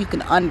 just so you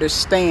can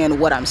understand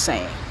what I'm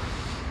saying.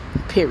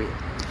 Period.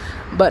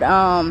 But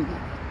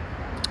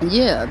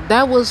yeah,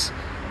 that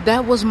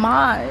was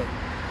my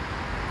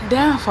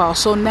downfall.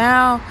 So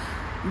now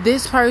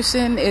this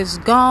person is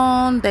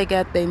gone. They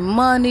got their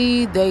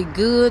money. They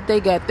good.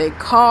 They got their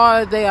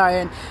car. They are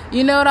in,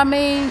 you know what I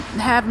mean?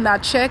 Have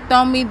not checked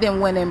on me. Then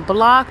went and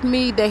blocked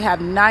me. They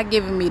have not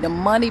given me the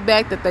money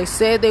back that they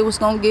said they was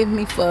going to give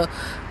me for,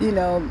 you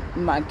know,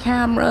 my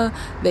camera.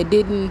 They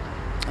didn't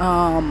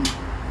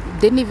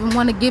even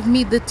want to give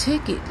me the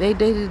ticket. They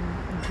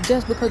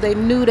just because they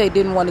knew they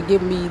didn't want to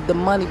give me the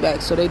money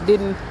back. So they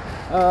didn't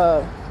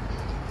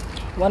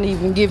want to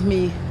even give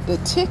me the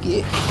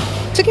ticket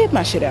to get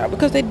my shit out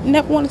because they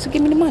never wanted to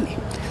give me the money.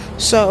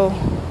 So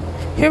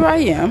here I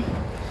am.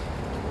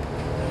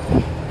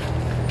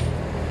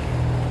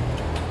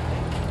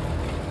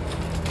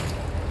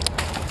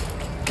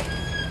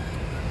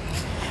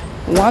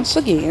 Once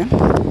again,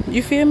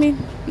 you feel me?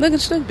 Looking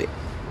stupid.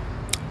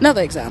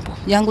 Another example.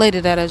 Young lady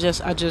that I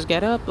just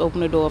got up,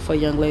 opened the door for a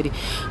young lady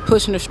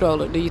pushing the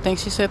stroller. Do you think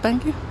she said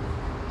thank you?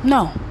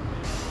 No.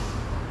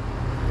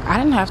 I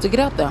didn't have to get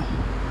up though.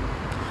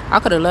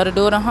 I could have let her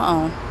do it on her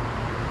own.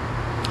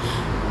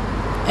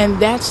 And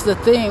that's the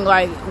thing,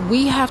 like,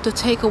 we have to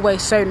take away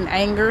certain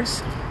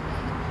angers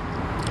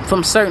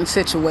from certain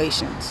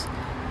situations.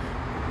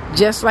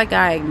 Just like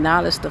I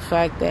acknowledge the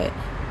fact that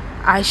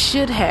I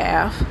should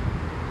have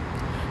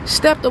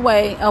stepped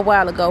away a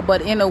while ago,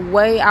 but in a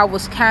way I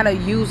was kind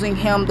of using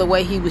him the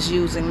way he was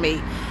using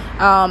me.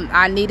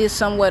 I needed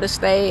somewhere to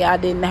stay. I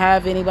didn't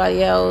have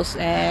anybody else.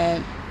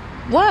 And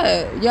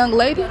what, young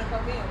lady?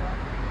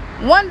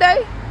 One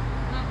day.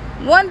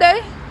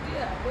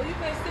 Yeah, well, you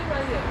can't sit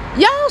right here.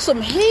 Y'all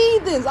some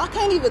heathens. I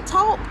can't even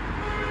talk. No,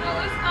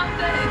 it's not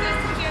that. It's just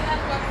to get out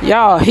of my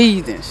Y'all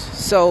heathens.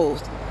 So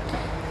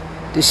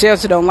the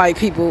shelter don't like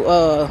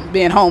people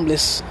being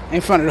homeless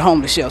in front of the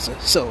homeless shelter.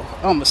 So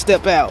I'm gonna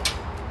step out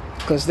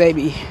because they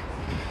be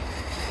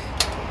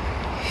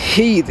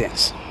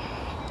heathens.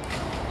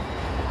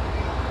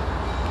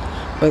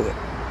 But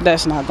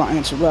that's not gonna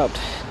interrupt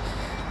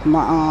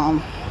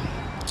my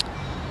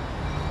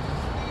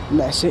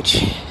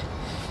message.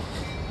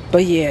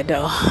 But yeah,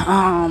 though,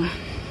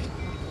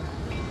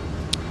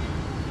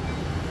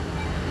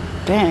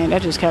 dang,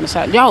 that just kind of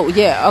sounded. Yo,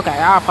 yeah, okay,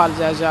 I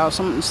apologize, y'all.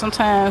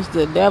 Sometimes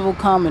the devil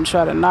come and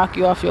try to knock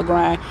you off your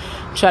grind,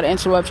 try to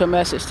interrupt your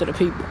message to the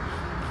people.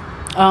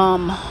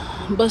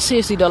 But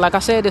seriously though, like I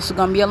said, this is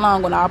gonna be a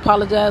long one. I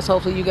apologize.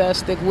 Hopefully you guys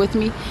stick with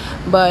me.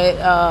 But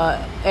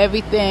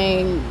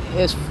everything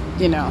is,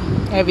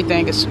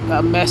 everything is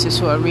a message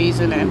for a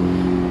reason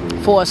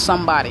and for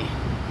somebody,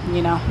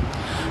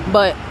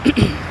 But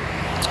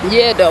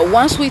yeah, though,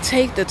 once we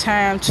take the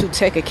time to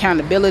take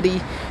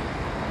accountability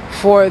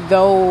for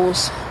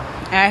those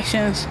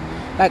actions,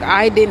 like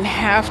I didn't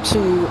have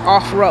to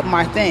offer up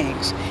my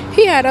things.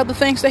 He had other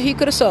things that he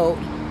could have sold.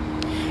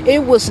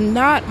 It was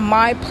not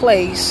my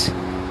place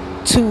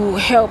to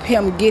help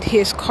him get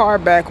his car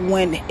back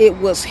when it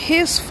was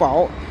his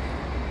fault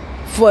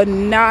for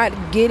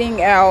not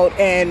getting out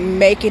and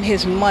making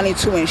his money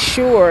to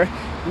ensure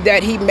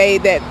that he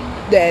made that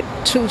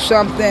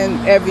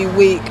 2-something every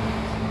week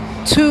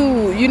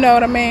to,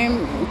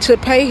 to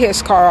pay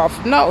his car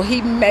off. No,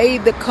 he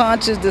made the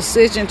conscious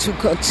decision to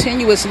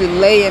continuously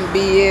lay in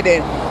bed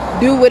and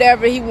do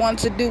whatever he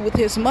wanted to do with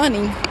his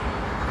money.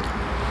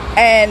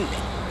 And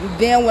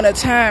then when the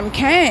time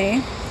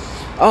came,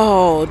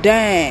 oh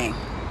dang,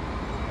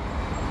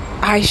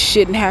 I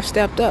shouldn't have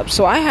stepped up.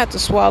 So I had to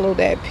swallow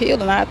that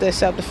pill and I had to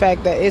accept the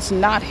fact that it's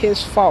not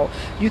his fault.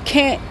 You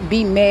can't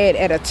be mad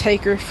at a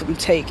taker for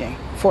taking.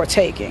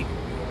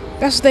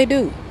 That's what they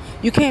do.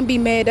 You can't be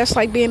mad. That's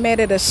like being mad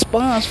at a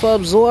sponge for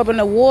absorbing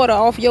the water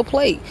off your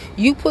plate.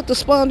 You put the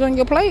sponge on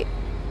your plate.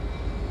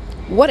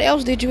 What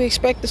else did you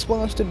expect the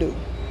sponge to do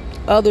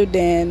other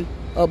than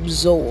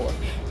absorb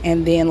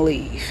and then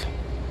leave?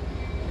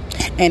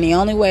 And the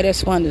only way that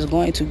sponge is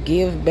going to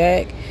give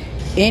back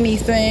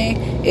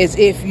anything is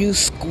if you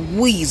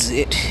squeeze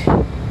it.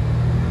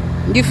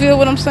 You feel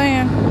what I'm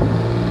saying?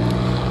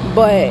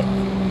 But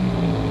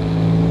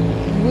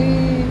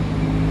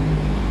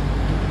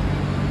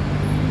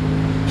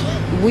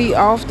we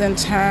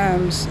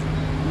oftentimes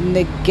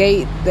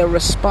negate the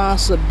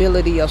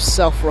responsibility of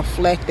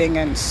self-reflecting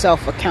and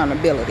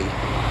self-accountability,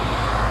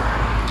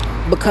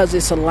 because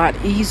it's a lot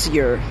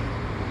easier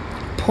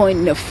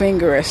pointing a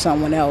finger at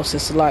someone else.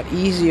 It's a lot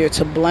easier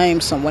to blame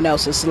someone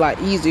else. It's a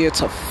lot easier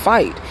to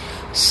fight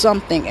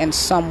something and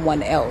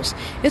someone else.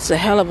 It's a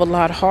hell of a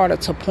lot harder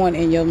to point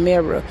in your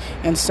mirror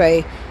and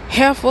say,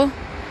 heifer,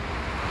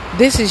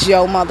 this is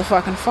your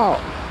motherfucking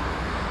fault.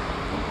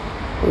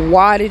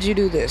 Why did you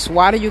do this?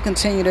 Why do you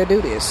continue to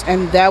do this?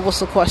 And that was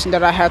the question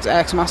that I had to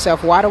ask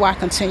myself. Why do I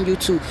continue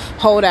to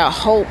hold out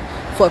hope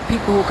for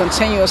people who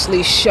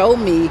continuously show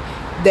me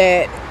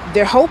that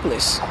they're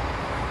hopeless?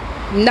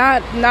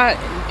 Not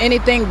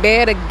anything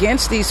bad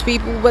against these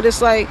people, but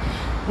it's like,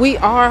 we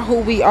are who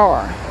we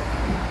are.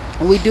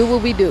 We do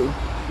what we do.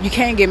 You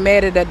can't get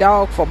mad at a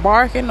dog for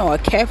barking or a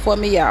cat for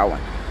meowing.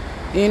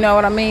 You know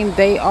what I mean?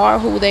 They are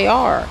who they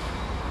are.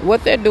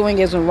 What they're doing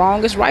isn't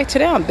wrong. It's right to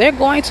them. They're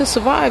going to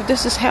survive.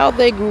 This is how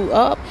they grew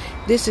up.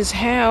 This is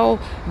how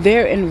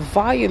their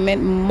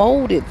environment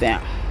molded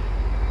them.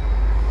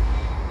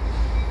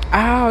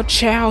 Our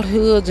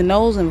childhoods and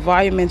those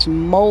environments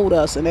mold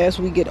us, and as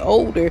we get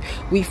older,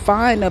 we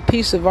find a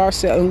piece of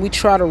ourselves and we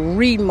try to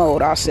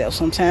remold ourselves.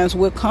 Sometimes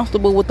we're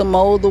comfortable with the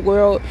mold the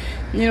world,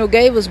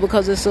 gave us,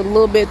 because it's a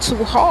little bit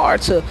too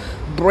hard to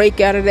break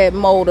out of that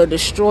mold or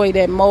destroy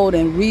that mold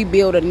and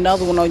rebuild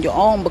another one on your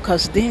own,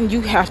 because then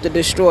you have to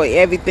destroy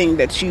everything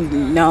that you've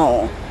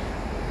known.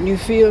 You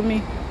feel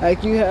me?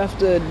 Like, you have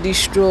to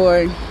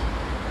destroy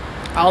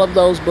all of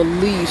those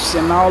beliefs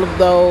and all of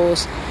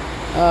those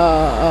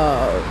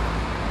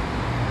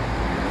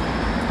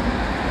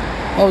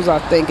what was I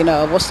thinking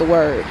of? What's the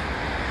word?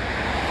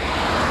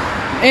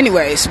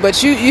 Anyways,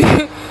 but you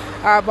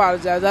I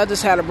apologize. I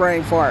just had a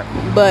brain fart.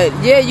 But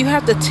yeah, you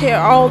have to tear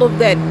all of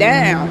that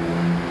down.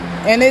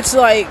 And it's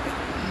like,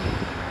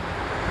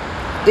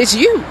 it's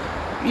you.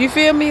 You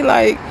feel me?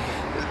 Like,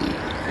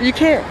 you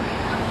can't.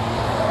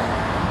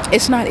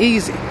 It's not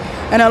easy.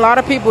 And a lot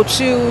of people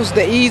choose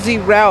the easy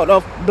route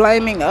of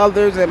blaming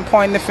others and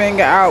pointing the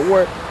finger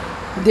outward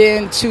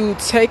than to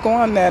take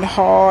on that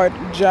hard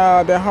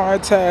job, that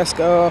hard task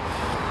of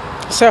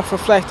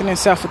self-reflecting and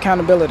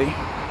self-accountability.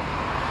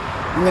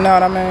 You know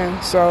what I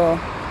mean? So,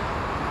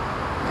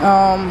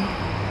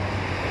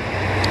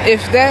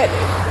 if that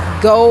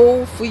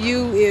goal for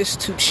you is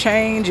to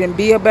change and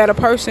be a better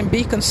person,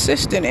 be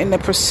consistent in the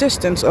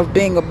persistence of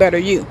being a better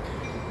you.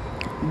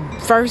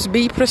 First,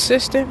 be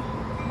persistent.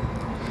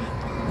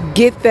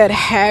 Get that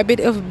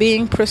habit of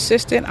being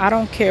persistent. I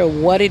don't care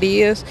what it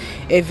is.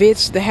 If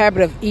it's the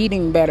habit of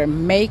eating better,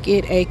 make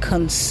it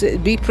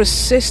be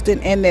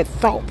persistent in that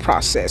thought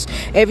process.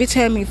 Every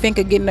time you think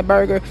of getting a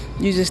burger,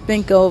 you just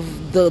think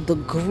of the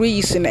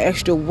grease and the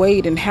extra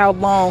weight and how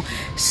long.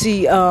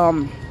 See,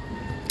 I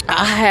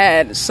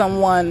had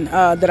someone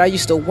that I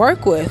used to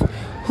work with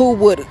who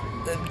would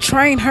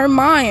train her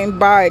mind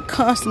by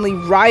constantly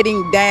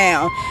writing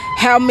down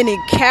how many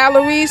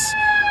calories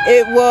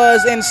it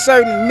was in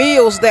certain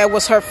meals that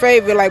was her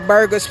favorite, like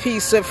burgers,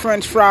 pizza,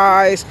 French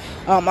fries,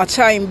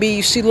 Italian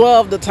beef. She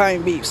loved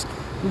Italian beefs,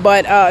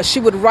 but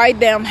she would write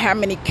down how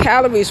many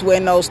calories were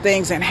in those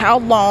things and how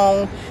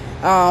long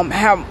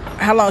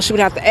she would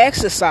have to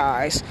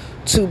exercise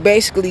to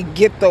basically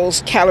get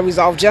those calories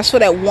off just for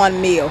that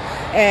one meal.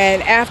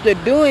 And after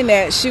doing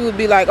that, she would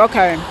be like,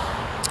 okay,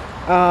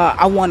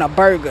 I want a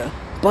burger,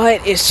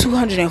 but it's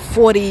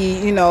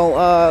 240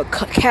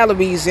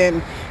 calories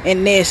in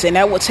this, and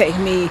that would take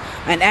me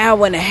an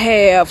hour and a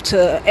half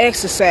to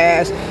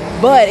exercise.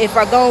 But if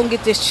I go and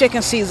get this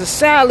chicken Caesar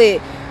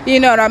salad, you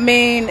know what I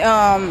mean,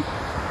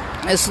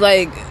 it's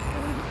like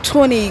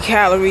 20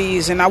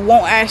 calories, and I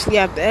won't actually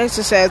have to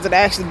exercise. It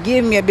actually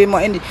give me a bit more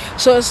energy.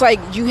 So it's like,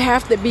 you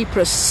have to be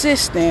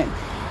persistent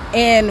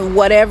in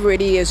whatever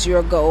it is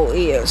your goal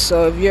is.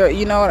 So if you're,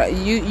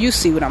 you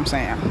see what I'm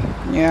saying,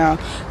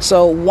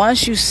 so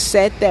once you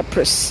set that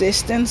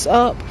persistence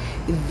up,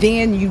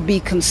 then you be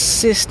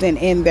consistent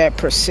in that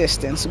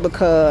persistence,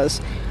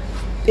 because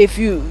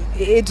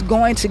it's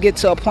going to get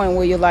to a point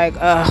where you're like,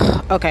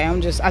 okay,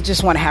 I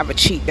just want to have a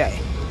cheat day.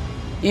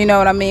 You know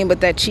what I mean?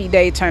 But that cheat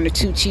day turned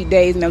to 2 cheat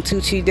days, and them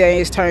 2 cheat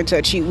days turned to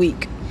a cheat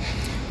week.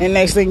 And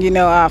next thing you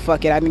know,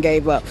 fuck it, I done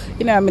gave up.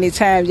 You know how many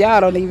times,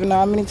 y'all don't even know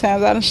how many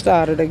times I done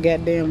started a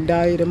goddamn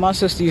diet. And my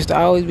sister used to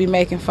always be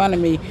making fun of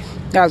me.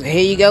 I was like,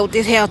 here you go with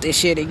this healthy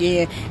shit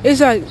again.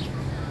 It's like,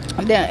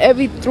 then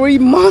every 3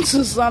 months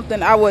or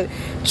something, I would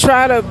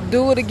try to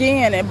do it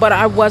again. But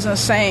I wasn't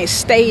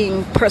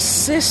staying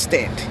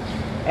persistent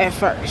at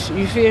first.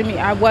 You feel me?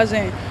 I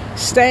wasn't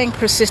staying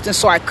persistent,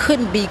 so I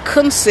couldn't be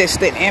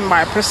consistent in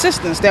my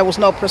persistence. There was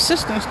no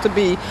persistence to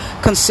be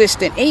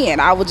consistent in.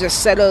 I would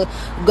just set a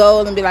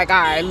goal and be like,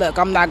 all right, look,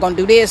 I'm not going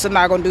to do this, I'm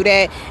not going to do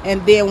that.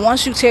 And then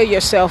once you tell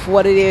yourself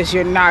what it is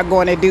you're not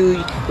going to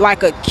do,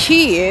 like a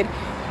kid,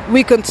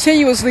 we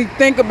continuously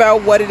think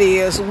about what it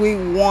is we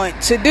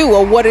want to do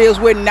or what it is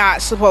we're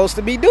not supposed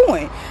to be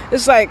doing.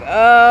 It's like,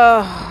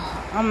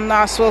 I'm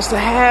not supposed to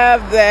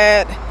have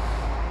that.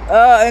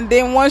 And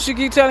then once you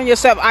keep telling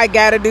yourself, I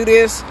gotta do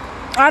this,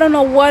 I don't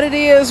know what it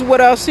is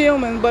with us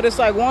humans, but it's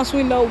like once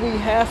we know we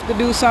have to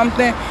do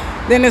something,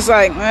 then it's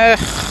like,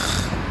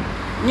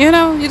 you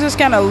just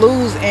kind of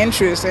lose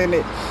interest in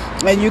it.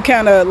 And you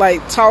kind of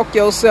like talk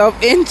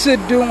yourself into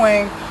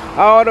doing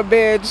all the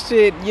bad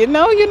shit you're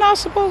not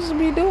supposed to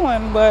be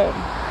doing, but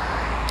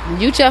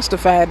you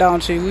justify it,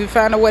 don't you? You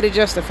find a way to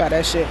justify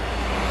that shit.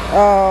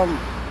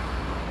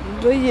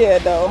 But yeah,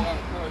 though,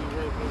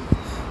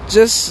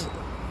 just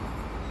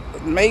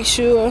make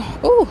sure.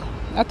 Ooh,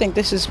 I think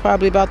this is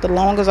probably about the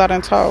longest I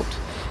done talked.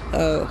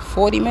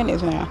 40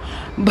 minutes now.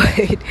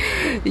 But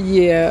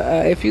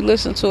yeah, if you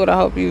listen to it, I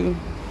hope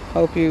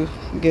you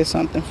get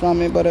something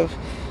from it. But if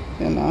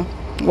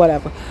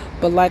whatever.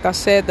 But like I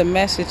said, the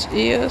message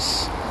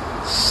is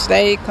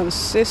stay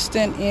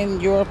consistent in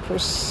your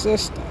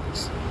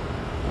persistence.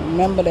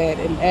 Remember that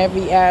in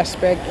every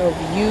aspect of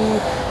you,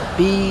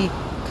 be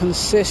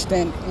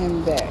consistent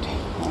in that.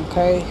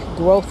 Okay?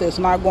 Growth is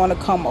not going to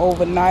come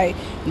overnight.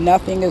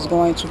 Nothing is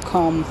going to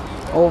come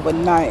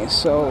overnight.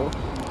 So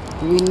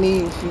we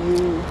need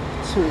you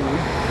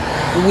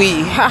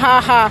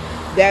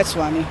that's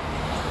funny.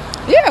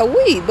 Yeah,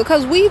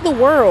 because we the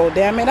world,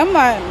 damn it. I'm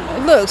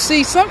not, look,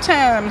 see,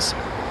 sometimes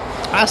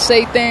I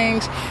say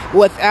things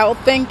without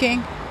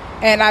thinking,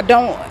 and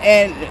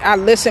I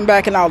listen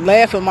back and I'll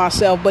laugh at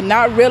myself, but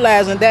not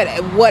realizing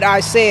that what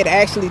I said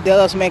actually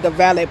does make a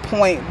valid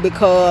point,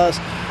 because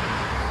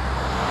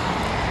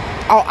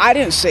I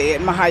didn't say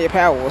it. My higher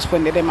power was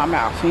putting it in my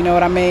mouth. You know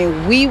what I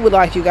mean? We would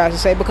like you guys to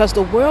say, because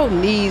the world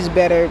needs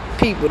better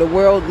people. The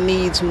world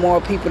needs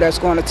more people that's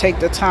going to take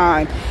the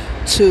time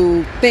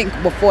to think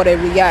before they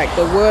react.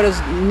 The world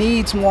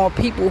needs more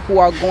people who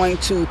are going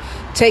to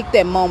take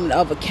that moment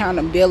of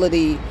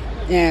accountability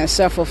and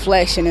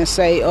self-reflection and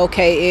say,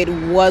 okay, it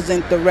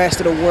wasn't the rest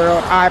of the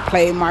world. I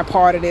played my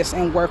part of this,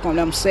 and work on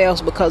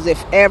themselves. Because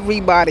if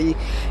everybody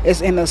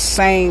is in the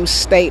same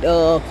state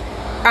of,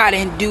 I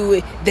didn't do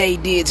it, they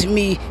did to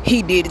me,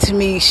 he did it to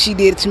me, she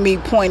did it to me,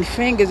 pointing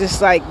fingers,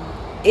 it's like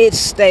it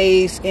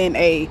stays in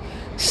a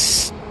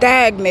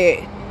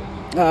stagnant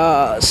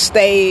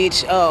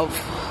stage of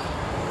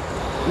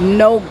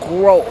no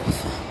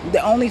growth.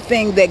 The only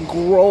thing that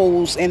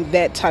grows in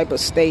that type of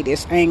state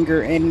is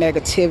anger and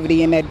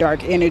negativity and that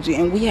dark energy,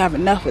 and we have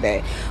enough of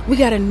that. We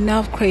got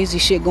enough crazy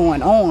shit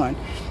going on.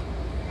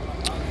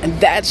 And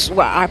that's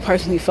why I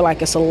personally feel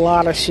like it's a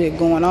lot of shit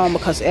going on,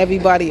 because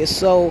everybody is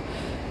so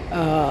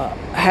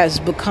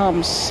has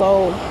become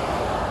so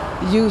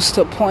used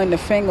to pointing the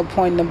finger,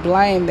 pointing the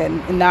blame, that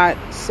not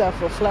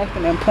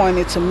self-reflecting and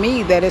pointing to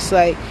me, that it's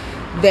like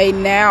they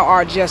now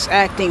are just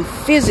acting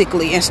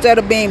physically instead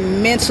of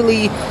being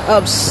mentally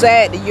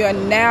upset. You're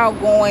now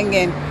going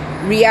and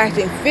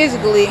reacting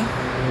physically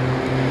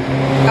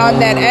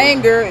on that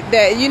anger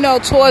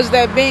that towards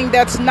that being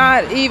that's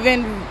not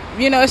even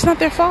it's not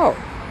their fault.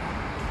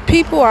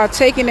 People are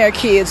taking their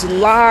kids'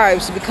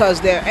 lives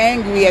because they're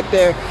angry at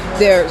their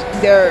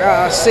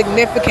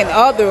significant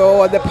other,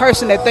 or the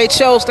person that they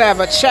chose to have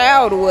a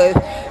child with,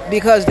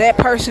 because that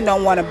person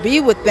don't want to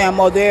be with them,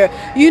 or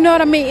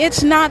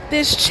it's not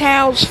this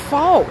child's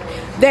fault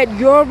that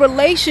your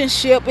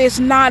relationship is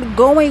not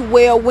going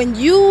well, when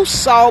you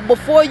saw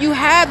before you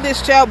had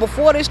this child,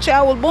 before this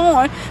child was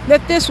born,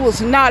 that this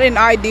was not an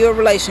ideal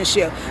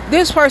relationship.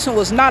 This person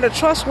was not a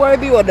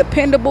trustworthy or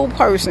dependable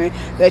person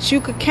that you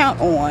could count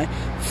on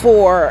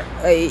for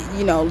a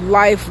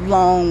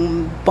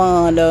lifelong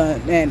bond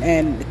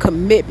and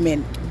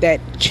commitment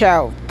that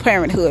child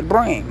parenthood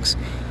brings.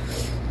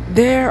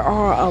 There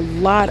are a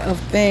lot of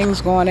things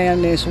going on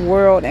in this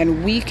world,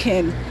 and we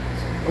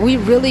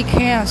really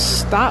can't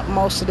stop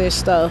most of this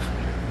stuff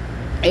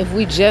if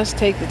we just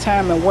take the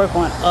time and work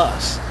on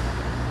us.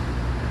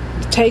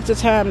 Take the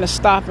time to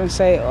stop and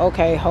say,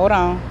 okay, hold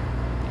on,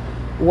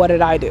 what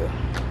did I do?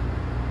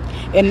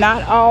 And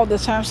not all the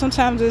time.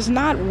 Sometimes it's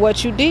not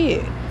what you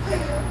did.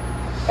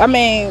 I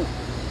mean,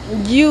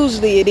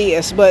 usually it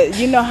is, but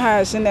you know how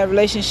it's in that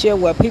relationship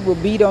where people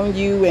beat on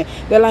you and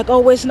they're like,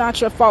 oh, it's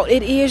not your fault.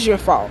 It is your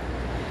fault.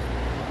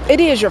 It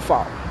is your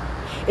fault.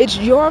 It's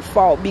your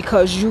fault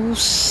because you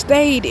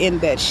stayed in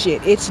that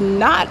shit. It's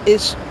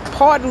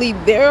partly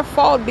their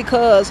fault,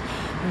 because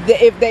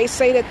if they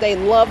say that they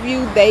love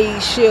you, they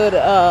should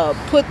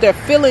put their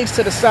feelings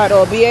to the side,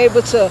 or be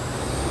able to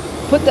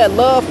put that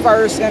love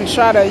first and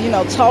try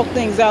to, talk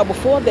things out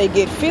before they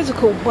get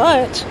physical.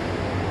 But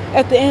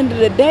at the end of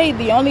the day,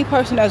 the only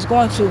person that's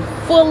going to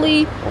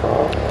fully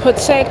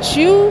protect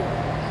you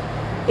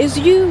is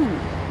you.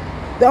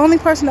 The only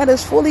person that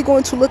is fully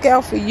going to look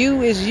out for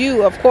you is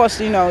you. Of course,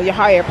 your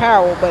higher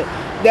power, but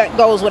that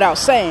goes without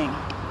saying.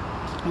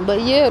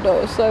 But yeah,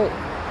 though, it's like,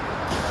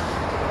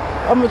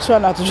 I'm going to try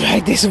not to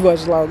drag this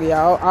much longer,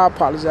 y'all. I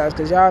apologize,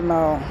 because y'all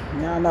know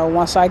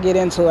once I get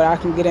into it, I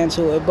can get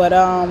into it. But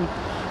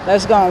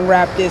let's go and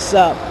wrap this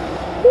up.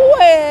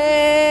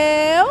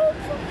 Well,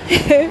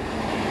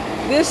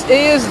 this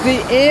is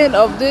the end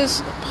of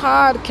this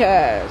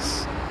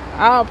podcast.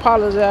 I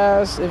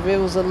apologize if it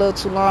was a little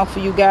too long for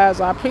you guys.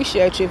 I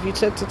appreciate you if you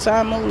took the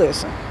time to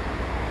listen.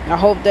 I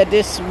hope that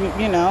this,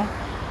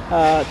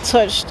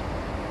 touched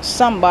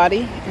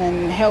somebody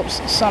and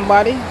helps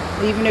somebody,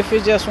 even if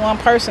it's just one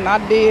person.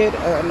 I did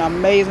an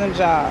amazing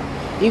job.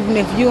 Even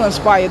if you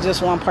inspire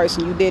just one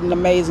person, you did an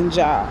amazing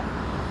job.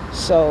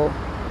 So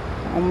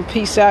I'm gonna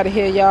peace out of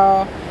here,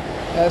 y'all.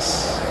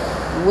 That's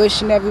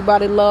wishing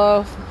everybody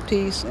love,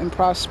 peace, and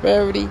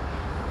prosperity.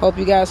 Hope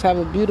you guys have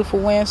a beautiful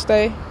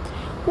Wednesday.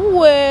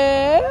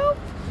 Well,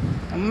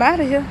 I'm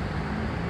out of here.